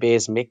that De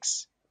Beers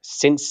mix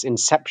since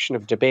inception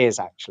of De Beers.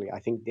 Actually, I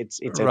think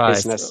it's a right.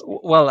 business.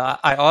 Well,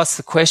 I asked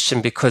the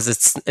question because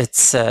it's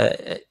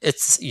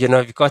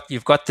you've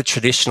got the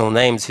traditional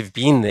names who've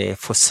been there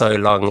for so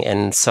long,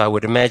 and so I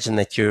would imagine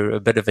that you're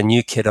a bit of a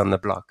new kid on the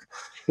block.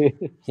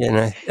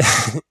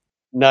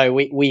 No,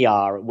 we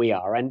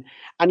are, and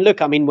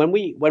look, I mean, when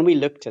we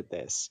looked at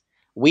this,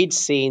 we'd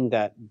seen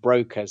that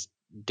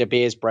De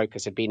Beers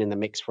brokers had been in the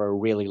mix for a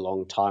really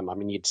long time. I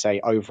mean, you'd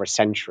say over a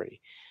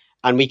century.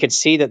 And we could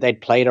see that they'd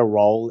played a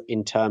role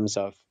in terms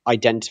of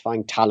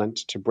identifying talent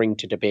to bring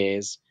to De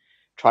Beers,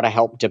 try to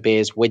help De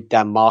Beers with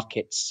their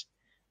market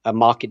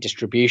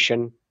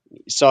distribution.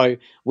 So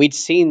we'd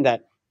seen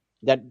that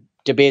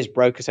De Beers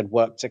brokers had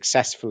worked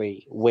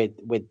successfully with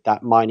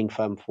that mining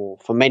firm for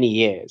many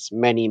years,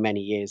 many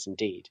years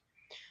indeed.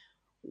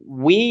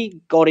 We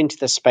got into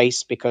the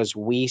space because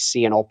we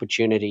saw an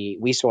opportunity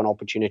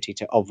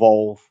to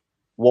evolve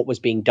what was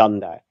being done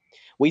there.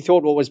 We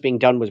thought what was being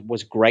done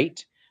was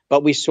great,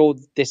 but we saw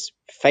this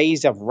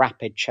phase of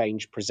rapid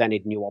change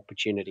presented new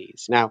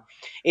opportunities. Now,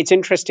 it's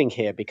interesting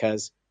here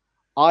because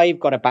I've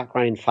got a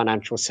background in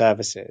financial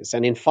services,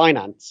 and in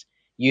finance,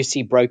 you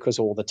see brokers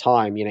all the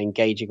time,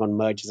 engaging on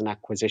mergers and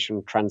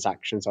acquisition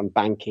transactions, on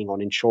banking,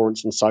 on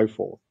insurance, and so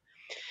forth.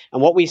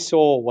 And what we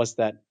saw was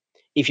that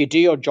if you do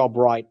your job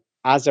right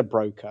as a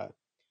broker,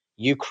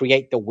 you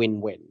create the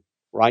win-win,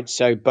 right?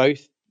 So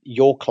both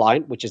your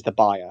client, which is the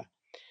buyer,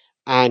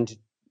 and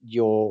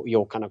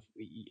your kind of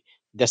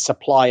the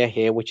supplier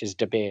here, which is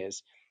De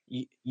Beers,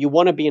 you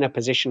want to be in a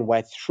position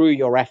where through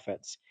your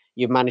efforts,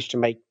 you've managed to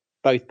make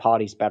both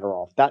parties better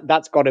off.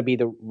 That's got to be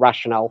the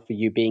rationale for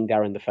you being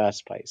there in the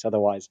first place.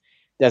 Otherwise,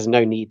 there's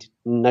no need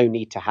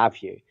to have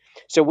you.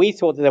 So we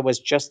thought that there was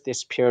just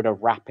this period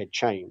of rapid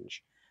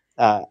change,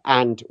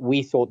 and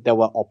we thought there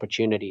were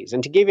opportunities.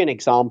 And to give you an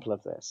example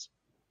of this,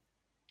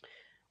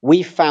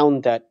 we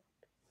found that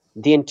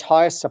the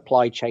entire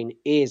supply chain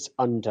is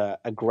under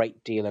a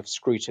great deal of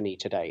scrutiny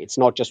today. It's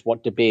not just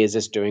what De Beers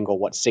is doing or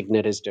what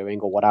Signet is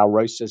doing or what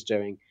Alrosa is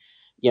doing.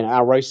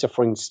 Alrosa,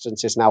 for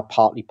instance, is now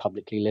partly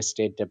publicly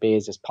listed. De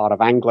Beers is part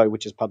of Anglo,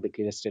 which is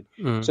publicly listed.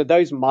 So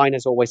those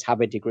miners always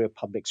have a degree of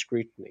public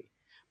scrutiny.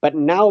 But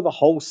now the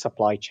whole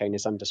supply chain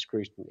is under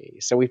scrutiny.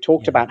 So we've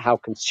talked about how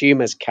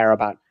consumers care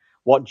about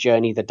what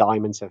journey the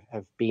diamonds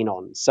have been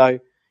on. So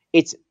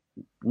it's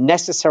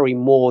necessary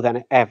more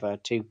than ever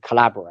to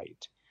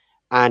collaborate.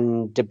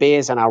 And De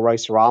Beers and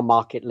Alrosa are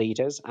market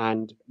leaders,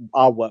 and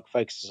our work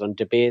focuses on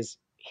De Beers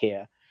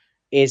here,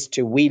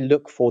 we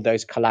look for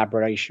those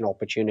collaboration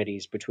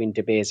opportunities between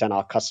De Beers and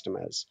our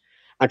customers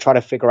and try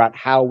to figure out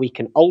how we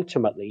can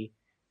ultimately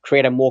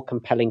create a more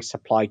compelling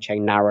supply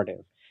chain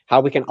narrative,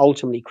 how we can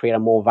ultimately create a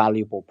more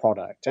valuable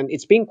product. And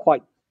it's been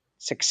quite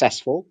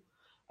successful,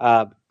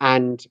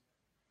 and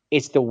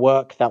it's the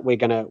work that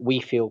we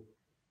feel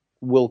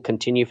will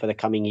continue for the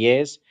coming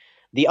years.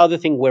 The other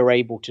thing we're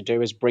able to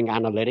do is bring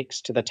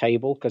analytics to the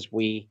table because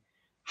we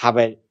have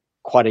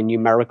quite a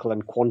numerical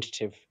and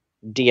quantitative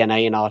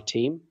DNA in our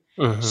team.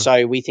 Mm-hmm.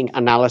 So we think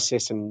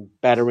analysis and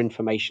better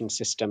information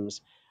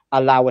systems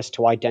allow us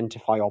to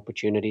identify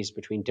opportunities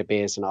between De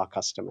Beers and our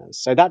customers.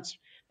 So that's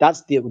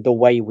the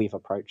way we've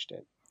approached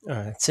it.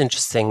 It's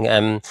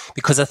interesting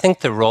because I think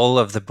the role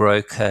of the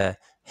broker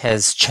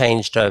has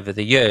changed over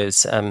the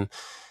years.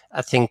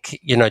 I think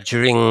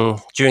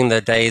during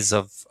the days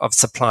of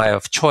supply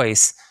of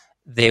choice,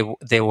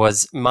 there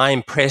was, my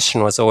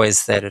impression was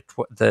always that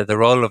the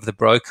role of the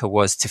broker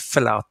was to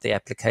fill out the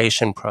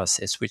application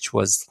process, which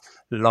was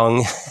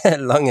long,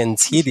 long and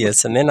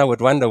tedious. And then I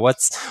would wonder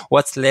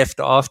what's left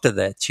after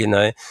that, you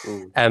know.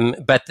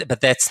 But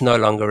that's no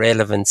longer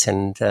relevant,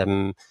 and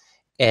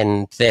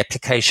the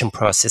application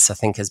process, I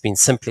think, has been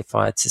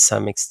simplified to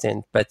some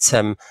extent. But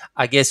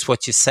I guess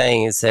what you're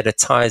saying is that it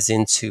ties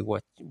into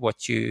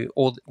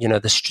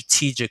the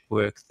strategic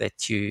work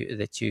that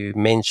you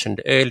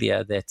mentioned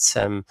earlier,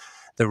 that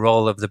the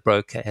role of the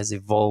broker has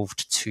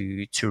evolved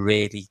to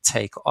really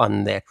take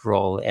on that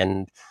role.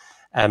 And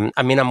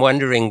I mean, I'm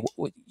wondering,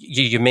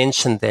 you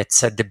mentioned that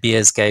De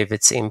Beers gave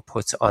its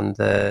input on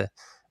the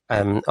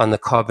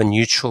carbon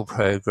neutral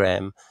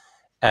program.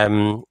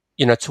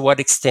 To what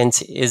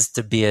extent is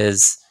De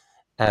Beers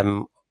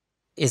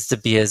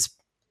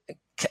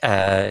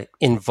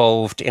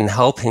involved in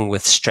helping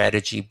with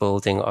strategy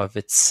building of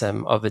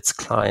its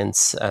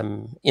clients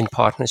in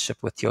partnership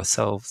with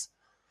yourselves?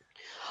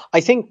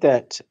 I think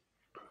that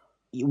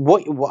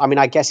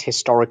I guess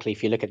historically,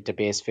 if you look at De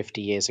Beers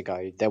 50 years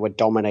ago, they were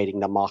dominating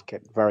the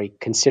market very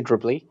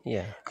considerably,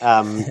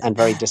 and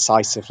very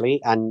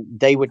decisively, and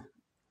they would,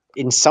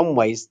 in some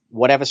ways,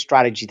 whatever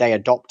strategy they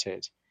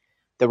adopted,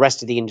 the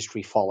rest of the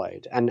industry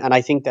followed. And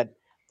I think that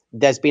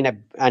there's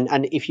been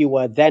and if you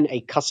were then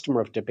a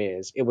customer of De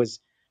Beers, it was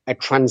a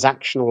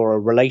transactional or a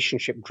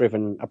relationship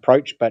driven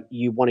approach, but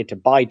you wanted to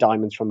buy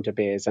diamonds from De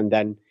Beers and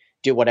then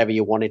do whatever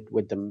you wanted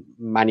with them,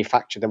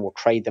 manufacture them or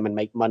trade them and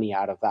make money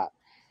out of that.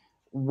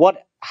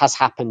 What has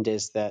happened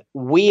is that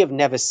we don't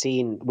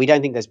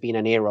think there's been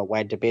an era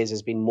where De Beers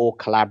has been more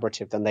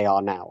collaborative than they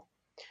are now,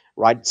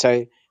 right?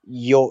 So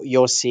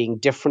you're seeing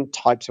different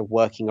types of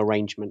working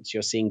arrangements.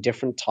 You're seeing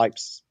different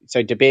types.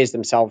 So De Beers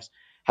themselves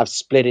have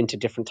split into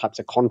different types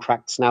of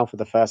contracts now for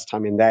the first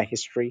time in their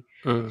history.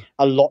 There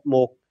are a lot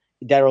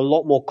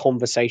more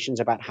conversations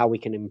about how we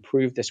can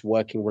improve this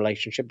working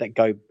relationship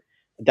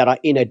that are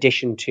in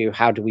addition to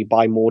how do we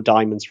buy more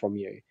diamonds from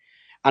you.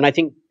 And I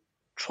think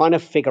trying to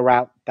figure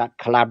out that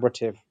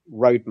collaborative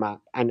roadmap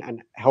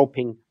and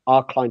helping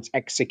our clients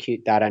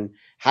execute that and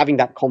having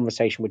that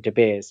conversation with De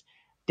Beers,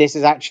 this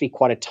is actually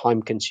quite a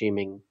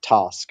time-consuming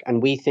task.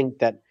 And we think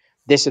that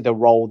this is the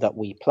role that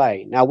we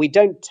play. Now, we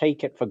don't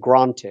take it for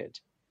granted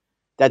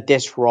that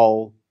this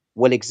role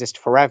will exist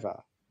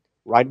forever,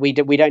 right? We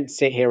don't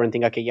sit here and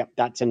think, okay, yep,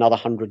 that's another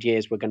 100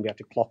 years we're going to be able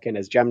to clock in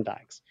as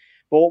GemDAGs.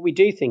 But what we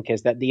do think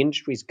is that the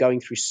industry is going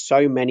through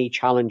so many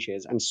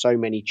challenges and so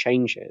many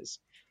changes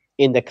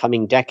in the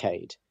coming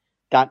decade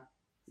that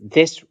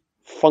this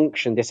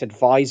function, this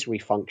advisory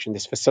function,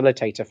 this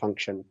facilitator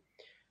function,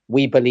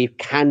 we believe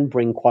can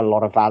bring quite a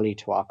lot of value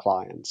to our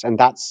clients. And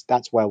that's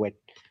where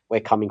we're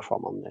coming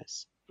from on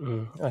this.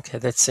 Okay,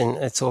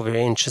 it's all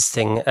very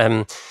interesting.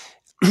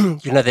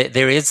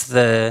 There is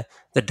the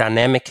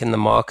dynamic in the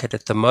market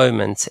at the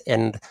moment,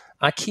 and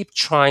I keep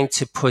trying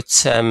to put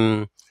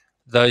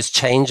those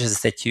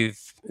changes that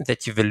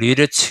you've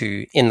alluded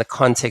to in the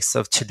context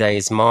of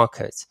today's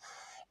market.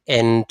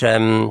 And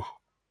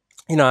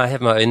I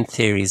have my own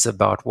theories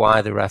about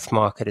why the rough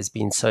market has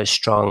been so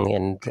strong,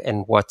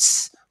 and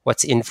what's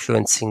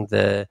influencing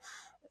the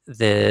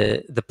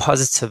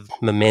positive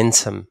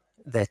momentum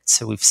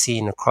that we've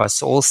seen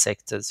across all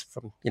sectors,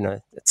 from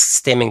it's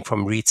stemming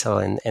from retail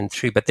and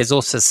through. But there's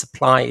also a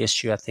supply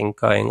issue, I think,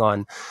 going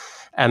on.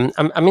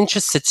 I'm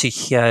interested to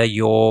hear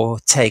your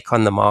take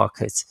on the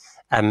market,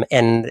 and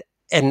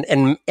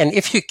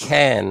if you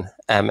can,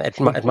 it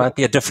might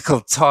be a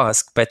difficult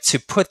task, but to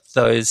put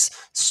that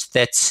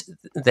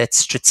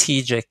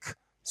strategic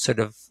sort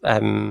of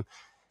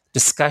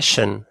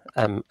discussion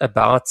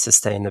about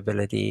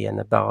sustainability and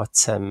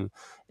about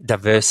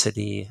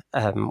diversity,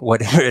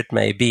 whatever it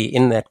may be,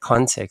 in that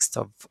context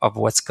of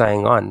what's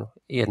going on.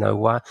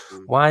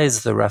 Why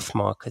is the rough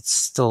market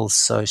still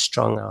so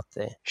strong out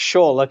there?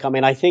 Sure. Look,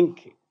 I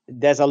think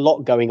there's a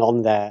lot going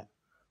on there,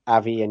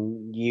 Avi,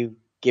 and you've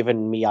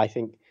given me, I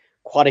think,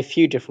 quite a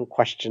few different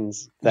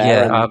questions there.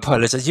 Yeah, I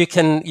apologize. You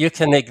can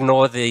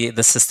ignore the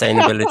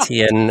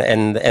sustainability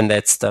and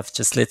that stuff.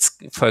 Just let's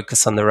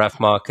focus on the rough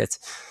market.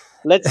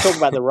 Let's talk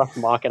about the rough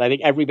market. I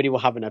think everybody will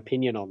have an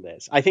opinion on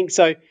this. I think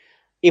so.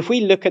 If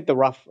we look at the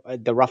rough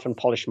and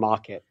polished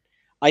market,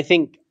 I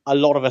think a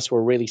lot of us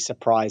were really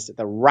surprised at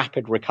the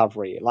rapid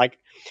recovery. Like,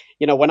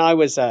 when I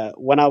was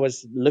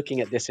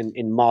looking at this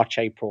in March,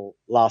 April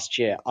last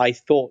year, I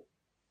thought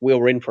we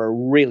were in for a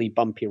really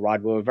bumpy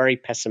ride. We were very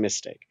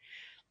pessimistic.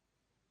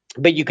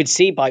 But you could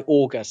see by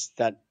August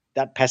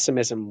that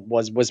pessimism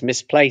was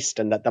misplaced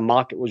and that the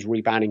market was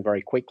rebounding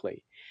very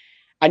quickly.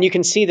 And you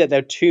can see that there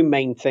are two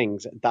main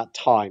things at that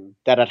time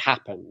that had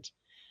happened.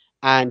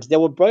 And they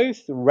were both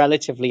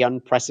relatively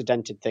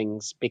unprecedented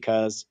things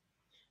because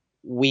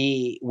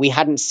we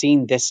hadn't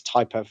seen this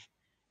type of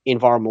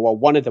environment. Well,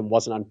 one of them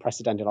wasn't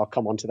unprecedented. I'll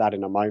come on to that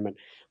in a moment.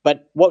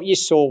 But what you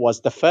saw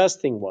was, the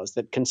first thing was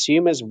that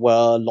consumers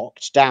were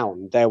locked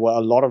down. There were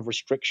a lot of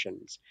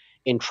restrictions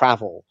in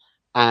travel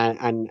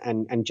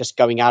and just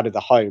going out of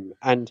the home.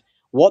 And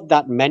what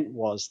that meant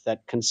was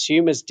that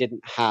consumers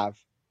didn't have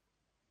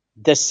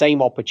the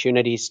same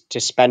opportunities to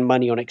spend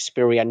money on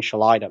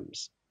experiential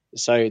items.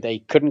 So they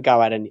couldn't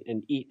go out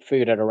and eat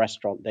food at a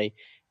restaurant. They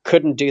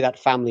couldn't do that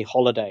family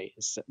holiday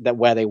that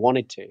where they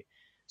wanted to.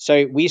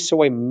 So we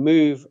saw a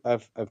move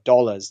of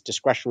dollars,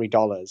 discretionary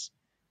dollars,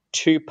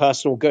 to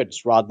personal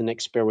goods rather than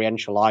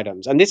experiential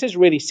items. And this is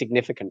really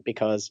significant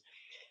because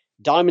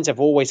diamonds have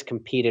always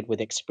competed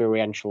with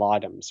experiential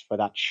items for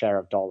that share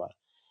of dollar.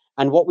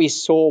 And what we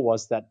saw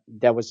was that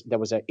there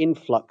was an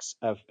influx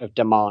of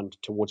demand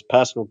towards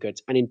personal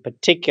goods, and in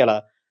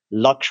particular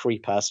luxury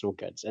personal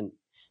goods,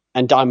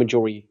 and diamond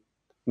jewelry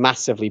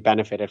massively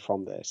benefited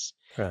from this.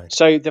 Right.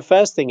 So the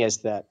first thing is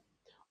that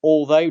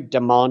although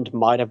demand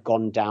might have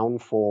gone down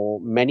for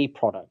many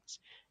products,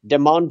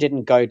 demand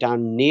didn't go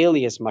down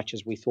nearly as much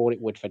as we thought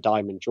it would for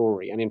diamond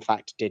jewelry, and in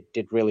fact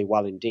did really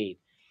well indeed.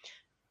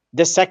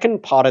 The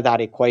second part of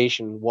that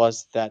equation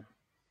was that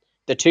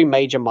the two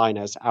major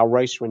miners,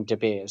 Alrosa and De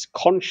Beers,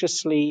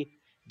 consciously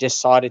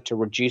decided to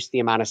reduce the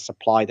amount of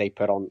supply they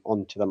put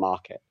onto the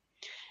market.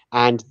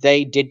 And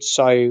they did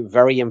so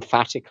very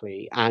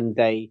emphatically, and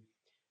they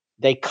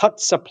cut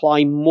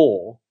supply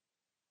more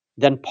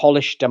than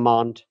polished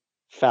demand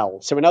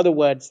fell. So in other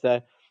words,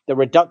 the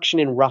reduction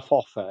in rough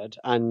offered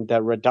and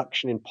the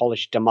reduction in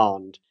polished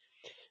demand,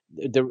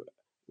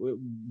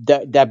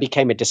 there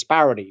became a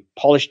disparity.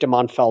 Polished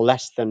demand fell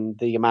less than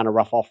the amount of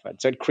rough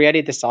offered. So it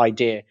created this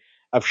idea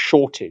of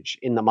shortage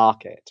in the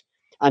market,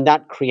 and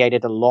that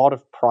created a lot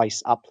of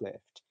price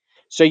uplift.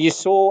 So you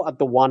saw, at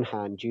the one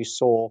hand, you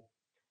saw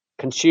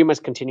consumers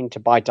continuing to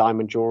buy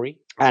diamond jewelry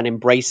and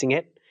embracing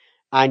it,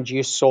 and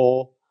you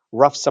saw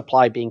rough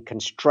supply being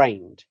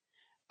constrained,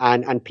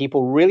 and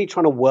people really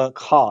trying to work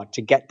hard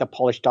to get the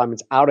polished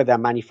diamonds out of their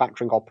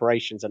manufacturing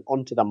operations and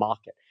onto the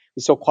market.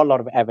 We saw quite a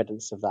lot of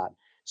evidence of that.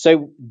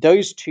 So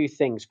those two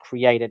things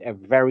created a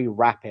very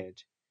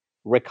rapid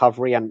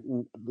recovery,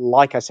 and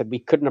like I said, we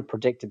couldn't have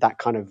predicted that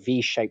kind of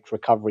V-shaped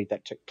recovery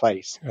that took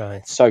place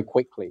so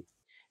quickly.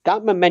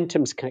 That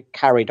momentum's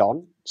carried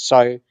on.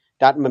 So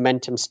that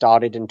momentum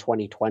started in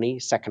 2020,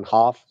 second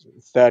half,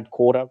 third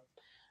quarter,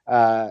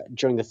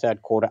 during the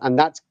third quarter, and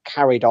that's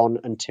carried on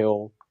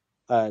until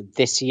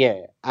this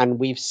year. And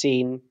we've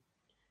seen,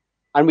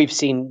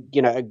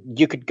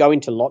 you could go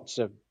into lots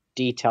of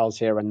details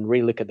here and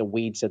really look at the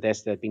weeds of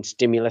this. There have been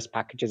stimulus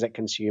packages at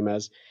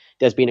consumers.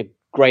 There's been a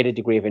greater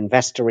degree of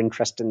investor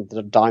interest in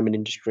the diamond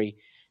industry.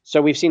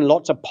 So we've seen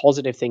lots of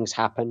positive things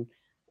happen.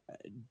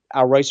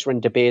 Alrosa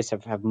and De Beers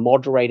have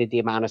moderated the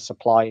amount of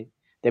supply.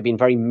 They've been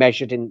very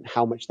measured in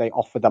how much they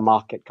offer the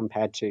market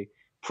compared to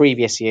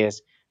previous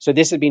years. So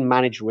this has been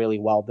managed really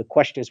well. The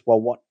question is,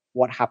 well,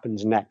 what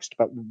happens next?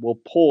 But we'll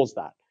pause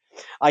that.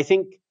 I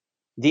think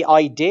the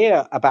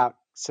idea about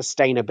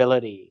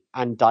sustainability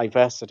and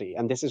diversity,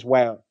 and this is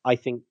where I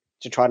think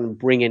to try and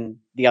bring in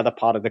the other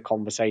part of the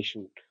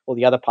conversation, or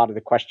the other part of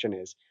the question,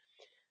 is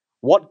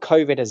what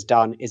COVID has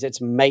done is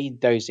it's made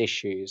those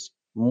issues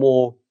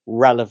more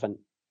relevant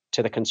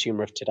to the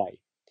consumer of today.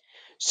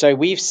 So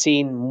we've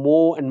seen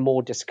more and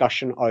more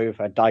discussion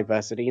over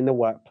diversity in the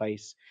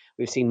workplace.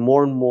 We've seen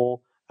more and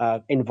more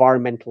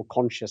environmental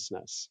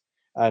consciousness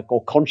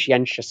or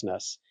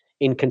conscientiousness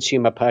in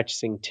consumer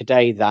purchasing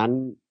today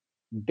than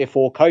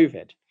before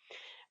COVID.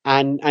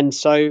 And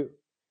so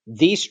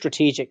these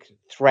strategic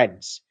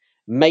threads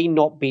may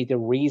not be the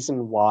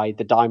reason why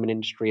the diamond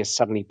industry has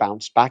suddenly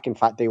bounced back. In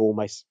fact, they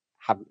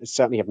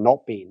certainly have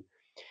not been.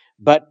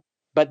 But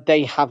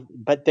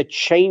the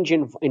change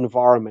in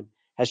environment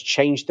has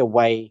changed the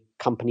way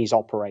companies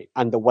operate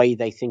and the way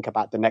they think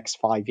about the next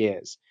 5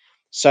 years.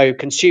 So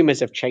consumers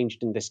have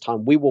changed in this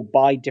time. We will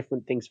buy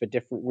different things for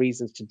different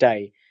reasons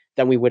today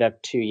than we would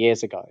have 2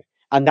 years ago.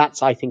 And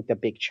that's, I think, the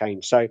big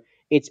change. So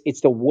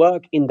it's the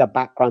work in the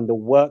background, the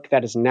work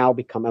that has now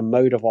become a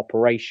mode of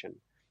operation,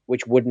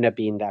 which wouldn't have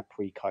been there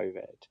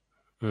pre-COVID.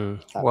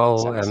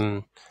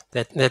 Well,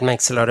 that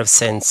makes a lot of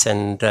sense,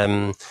 and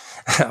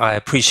I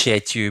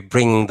appreciate you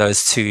bringing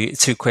those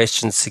two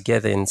questions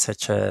together in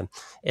such a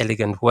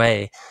elegant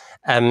way.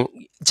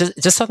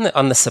 Just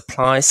on the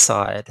supply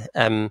side,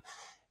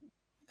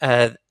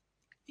 it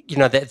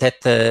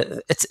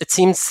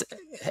seems,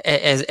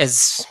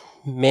 as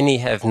many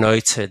have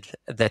noted,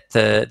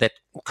 that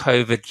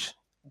COVID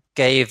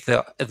gave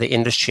the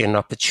industry an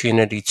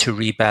opportunity to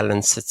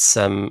rebalance its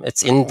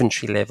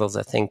inventory levels,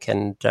 I think,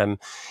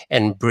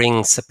 and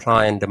bring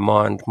supply and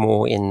demand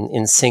more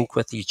in sync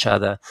with each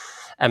other.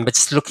 But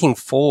just looking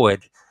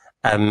forward,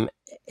 and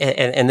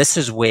this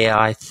is where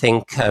I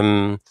think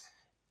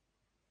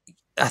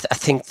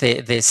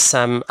there's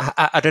some,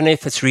 I don't know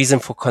if it's reason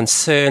for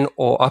concern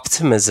or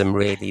optimism,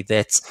 really,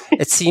 that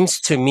it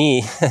seems to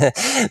me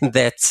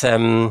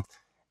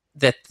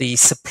that the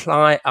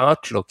supply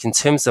outlook in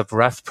terms of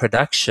rough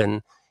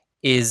production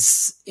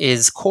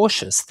is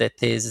cautious. That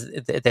there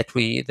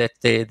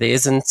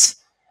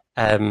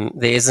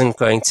isn't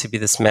going to be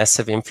this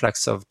massive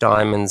influx of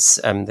diamonds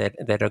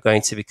that are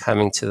going to be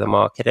coming to the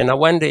market. And I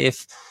wonder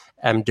if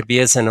De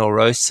Beers and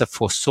Alrosa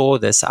foresaw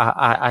this.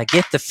 I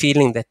get the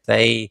feeling that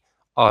they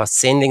are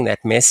sending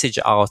that message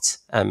out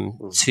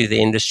to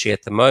the industry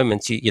at the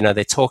moment.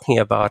 They're talking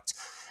about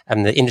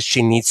the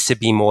industry needs to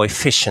be more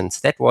efficient.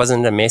 That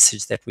wasn't a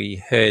message that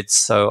we heard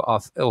so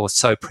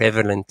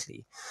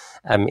prevalently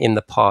in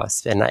the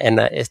past. And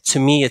to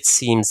me, it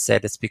seems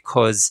that it's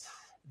because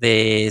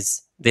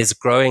there's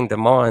growing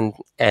demand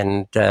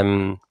and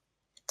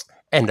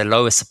a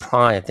lower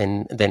supply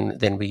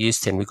than we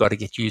used to, and we've got to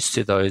get used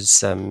to those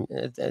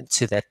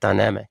to that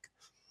dynamic.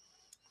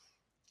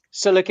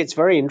 So look, it's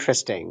very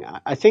interesting.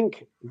 I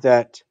think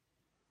that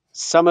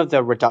some of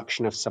the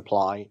reduction of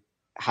supply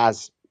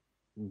has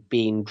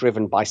been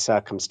driven by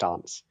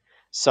circumstance.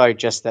 So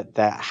just that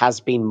there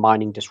has been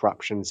mining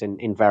disruptions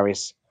in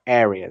various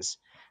areas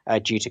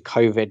due to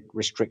COVID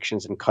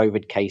restrictions and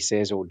COVID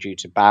cases, or due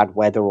to bad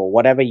weather, or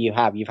whatever you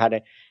have. You've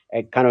had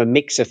a kind of a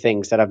mix of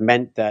things that have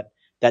meant that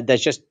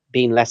there's just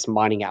been less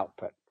mining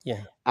output.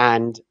 Yeah.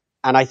 And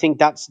I think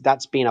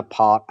that's been a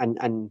part,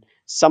 and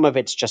some of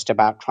it's just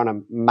about trying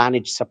to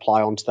manage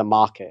supply onto the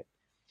market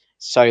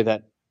so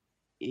that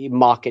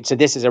so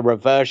this is a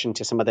reversion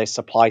to some of those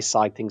supply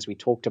side things we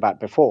talked about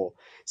before.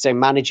 So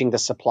managing the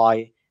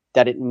supply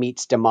that it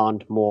meets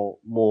demand more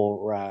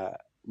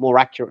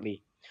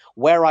accurately.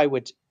 Where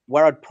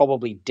I'd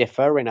probably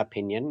differ in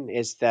opinion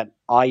is that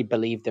I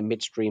believe the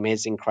midstream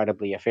is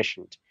incredibly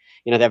efficient.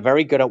 They're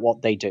very good at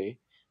what they do.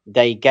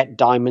 They get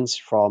diamonds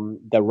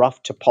from the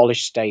rough to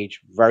polished stage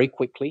very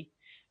quickly,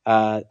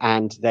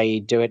 and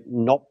they do it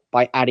not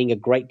by adding a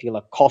great deal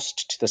of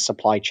cost to the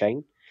supply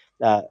chain.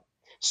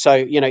 So,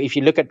 if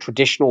you look at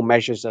traditional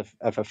measures of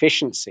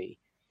efficiency,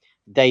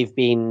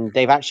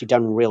 they've actually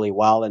done really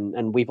well.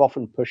 And we've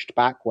often pushed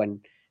back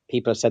when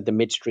people have said the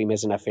midstream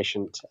isn't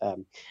efficient.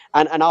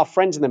 And our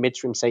friends in the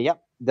midstream say,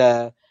 yep,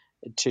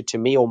 to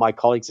me or my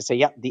colleagues to say,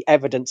 yep, the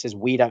evidence is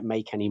we don't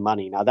make any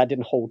money. Now, that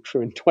didn't hold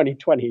true in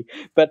 2020,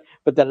 but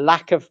the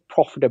lack of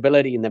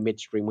profitability in the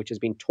midstream, which has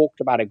been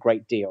talked about a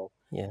great deal,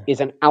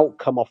 is an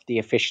outcome of the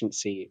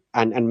efficiency.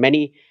 And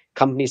many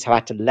companies have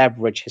had to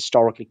leverage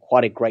historically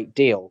quite a great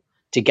deal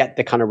to get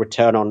the kind of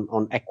return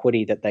on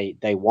equity that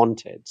they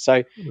wanted.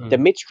 So the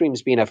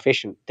midstream's been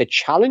efficient. The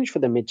challenge for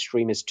the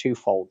midstream is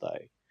twofold,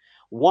 though.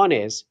 One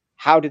is,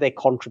 how do they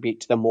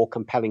contribute to the more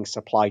compelling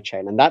supply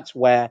chain? And that's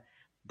where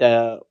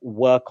the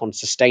work on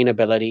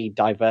sustainability,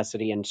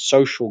 diversity, and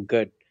social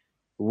good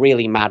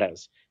really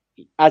matters.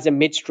 As a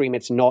midstream,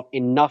 it's not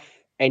enough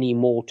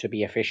anymore to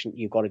be efficient.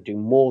 You've got to do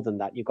more than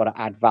that. You've got to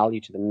add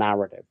value to the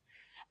narrative.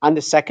 And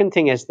the second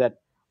thing is that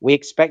we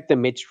expect the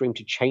midstream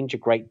to change a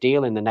great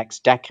deal in the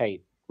next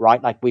decade,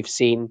 right? Like, we've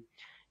seen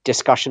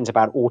discussions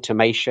about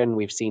automation.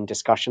 We've seen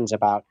discussions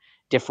about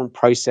different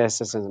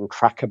processes and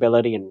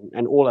trackability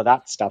and all of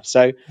that stuff.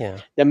 So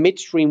the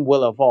midstream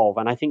will evolve.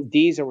 And I think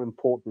these are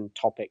important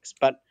topics.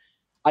 But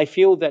I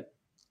feel that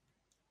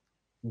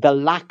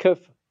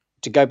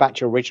to go back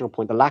to your original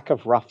point, the lack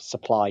of rough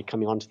supply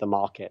coming onto the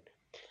market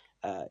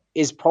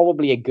is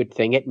probably a good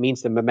thing. It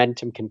means the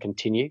momentum can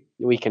continue.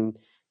 We can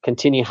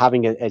continue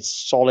having a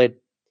solid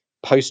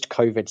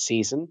post-COVID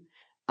season,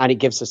 and it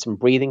gives us some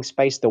breathing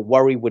space. The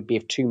worry would be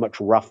if too much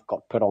rough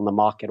got put on the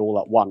market all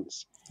at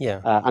once,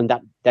 and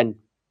that then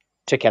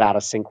took it out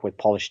of sync with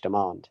polished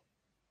demand.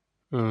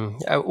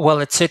 Well,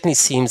 it certainly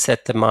seems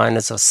that the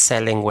miners are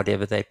selling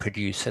whatever they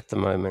produce at the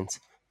moment.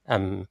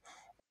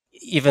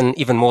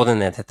 Even more than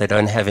that they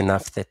don't have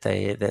enough but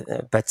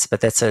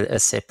that's a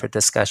separate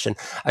discussion.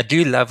 I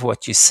do love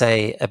what you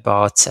say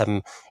about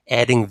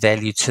adding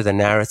value to the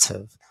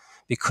narrative,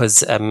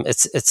 because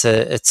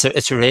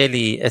it's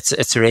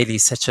really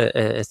such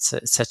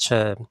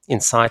a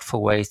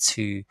insightful way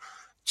to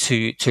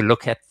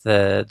look at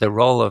the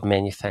role of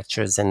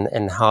manufacturers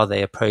and how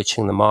they're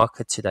approaching the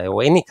market today,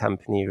 or any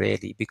company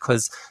really,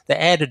 because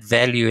the added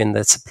value in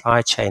the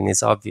supply chain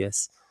is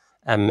obvious.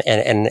 And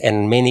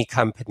many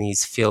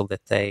companies feel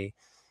that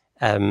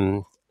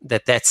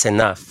that's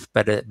enough,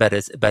 but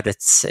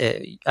it's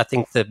I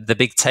think the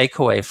big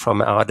takeaway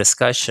from our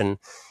discussion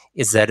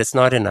is that it's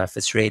not enough.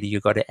 It's really,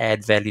 you've got to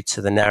add value to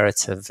the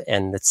narrative,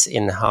 and it's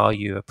in how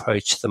you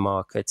approach the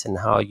market and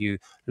how you're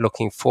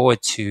looking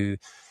forward to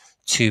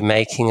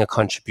making a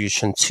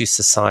contribution to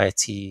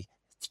society,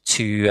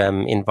 to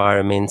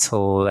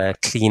environmental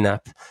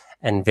cleanup,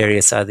 and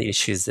various other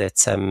issues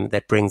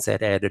that brings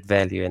that added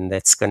value, and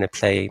that's going to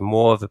play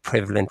more of a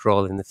prevalent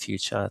role in the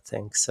future, I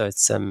think. So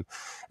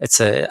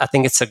I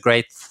think it's a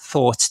great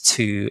thought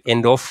to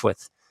end off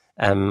with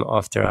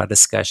after our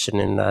discussion.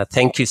 And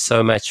thank you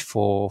so much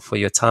for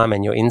your time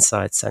and your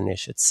insights,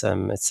 Anish.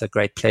 It's a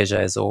great pleasure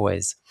as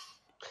always.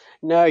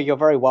 No, you're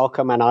very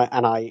welcome, and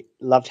I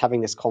loved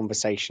having this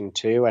conversation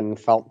too, and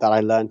felt that I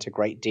learned a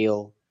great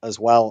deal as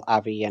well,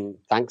 Avi. And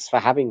thanks for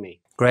having me.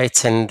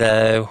 Great, and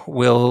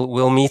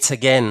we'll meet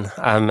again,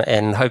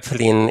 and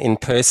hopefully in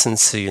person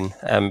soon.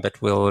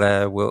 But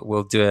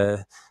we'll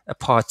do a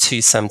part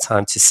 2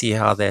 sometime to see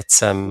how that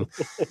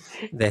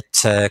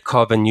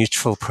carbon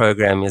neutral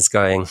program is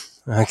going.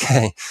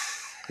 Okay.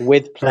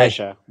 With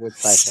pleasure. With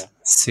pleasure.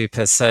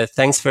 Super. So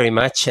thanks very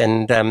much,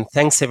 and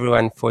thanks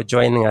everyone for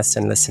joining us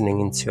and listening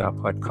into our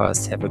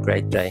podcast. Have a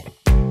great day.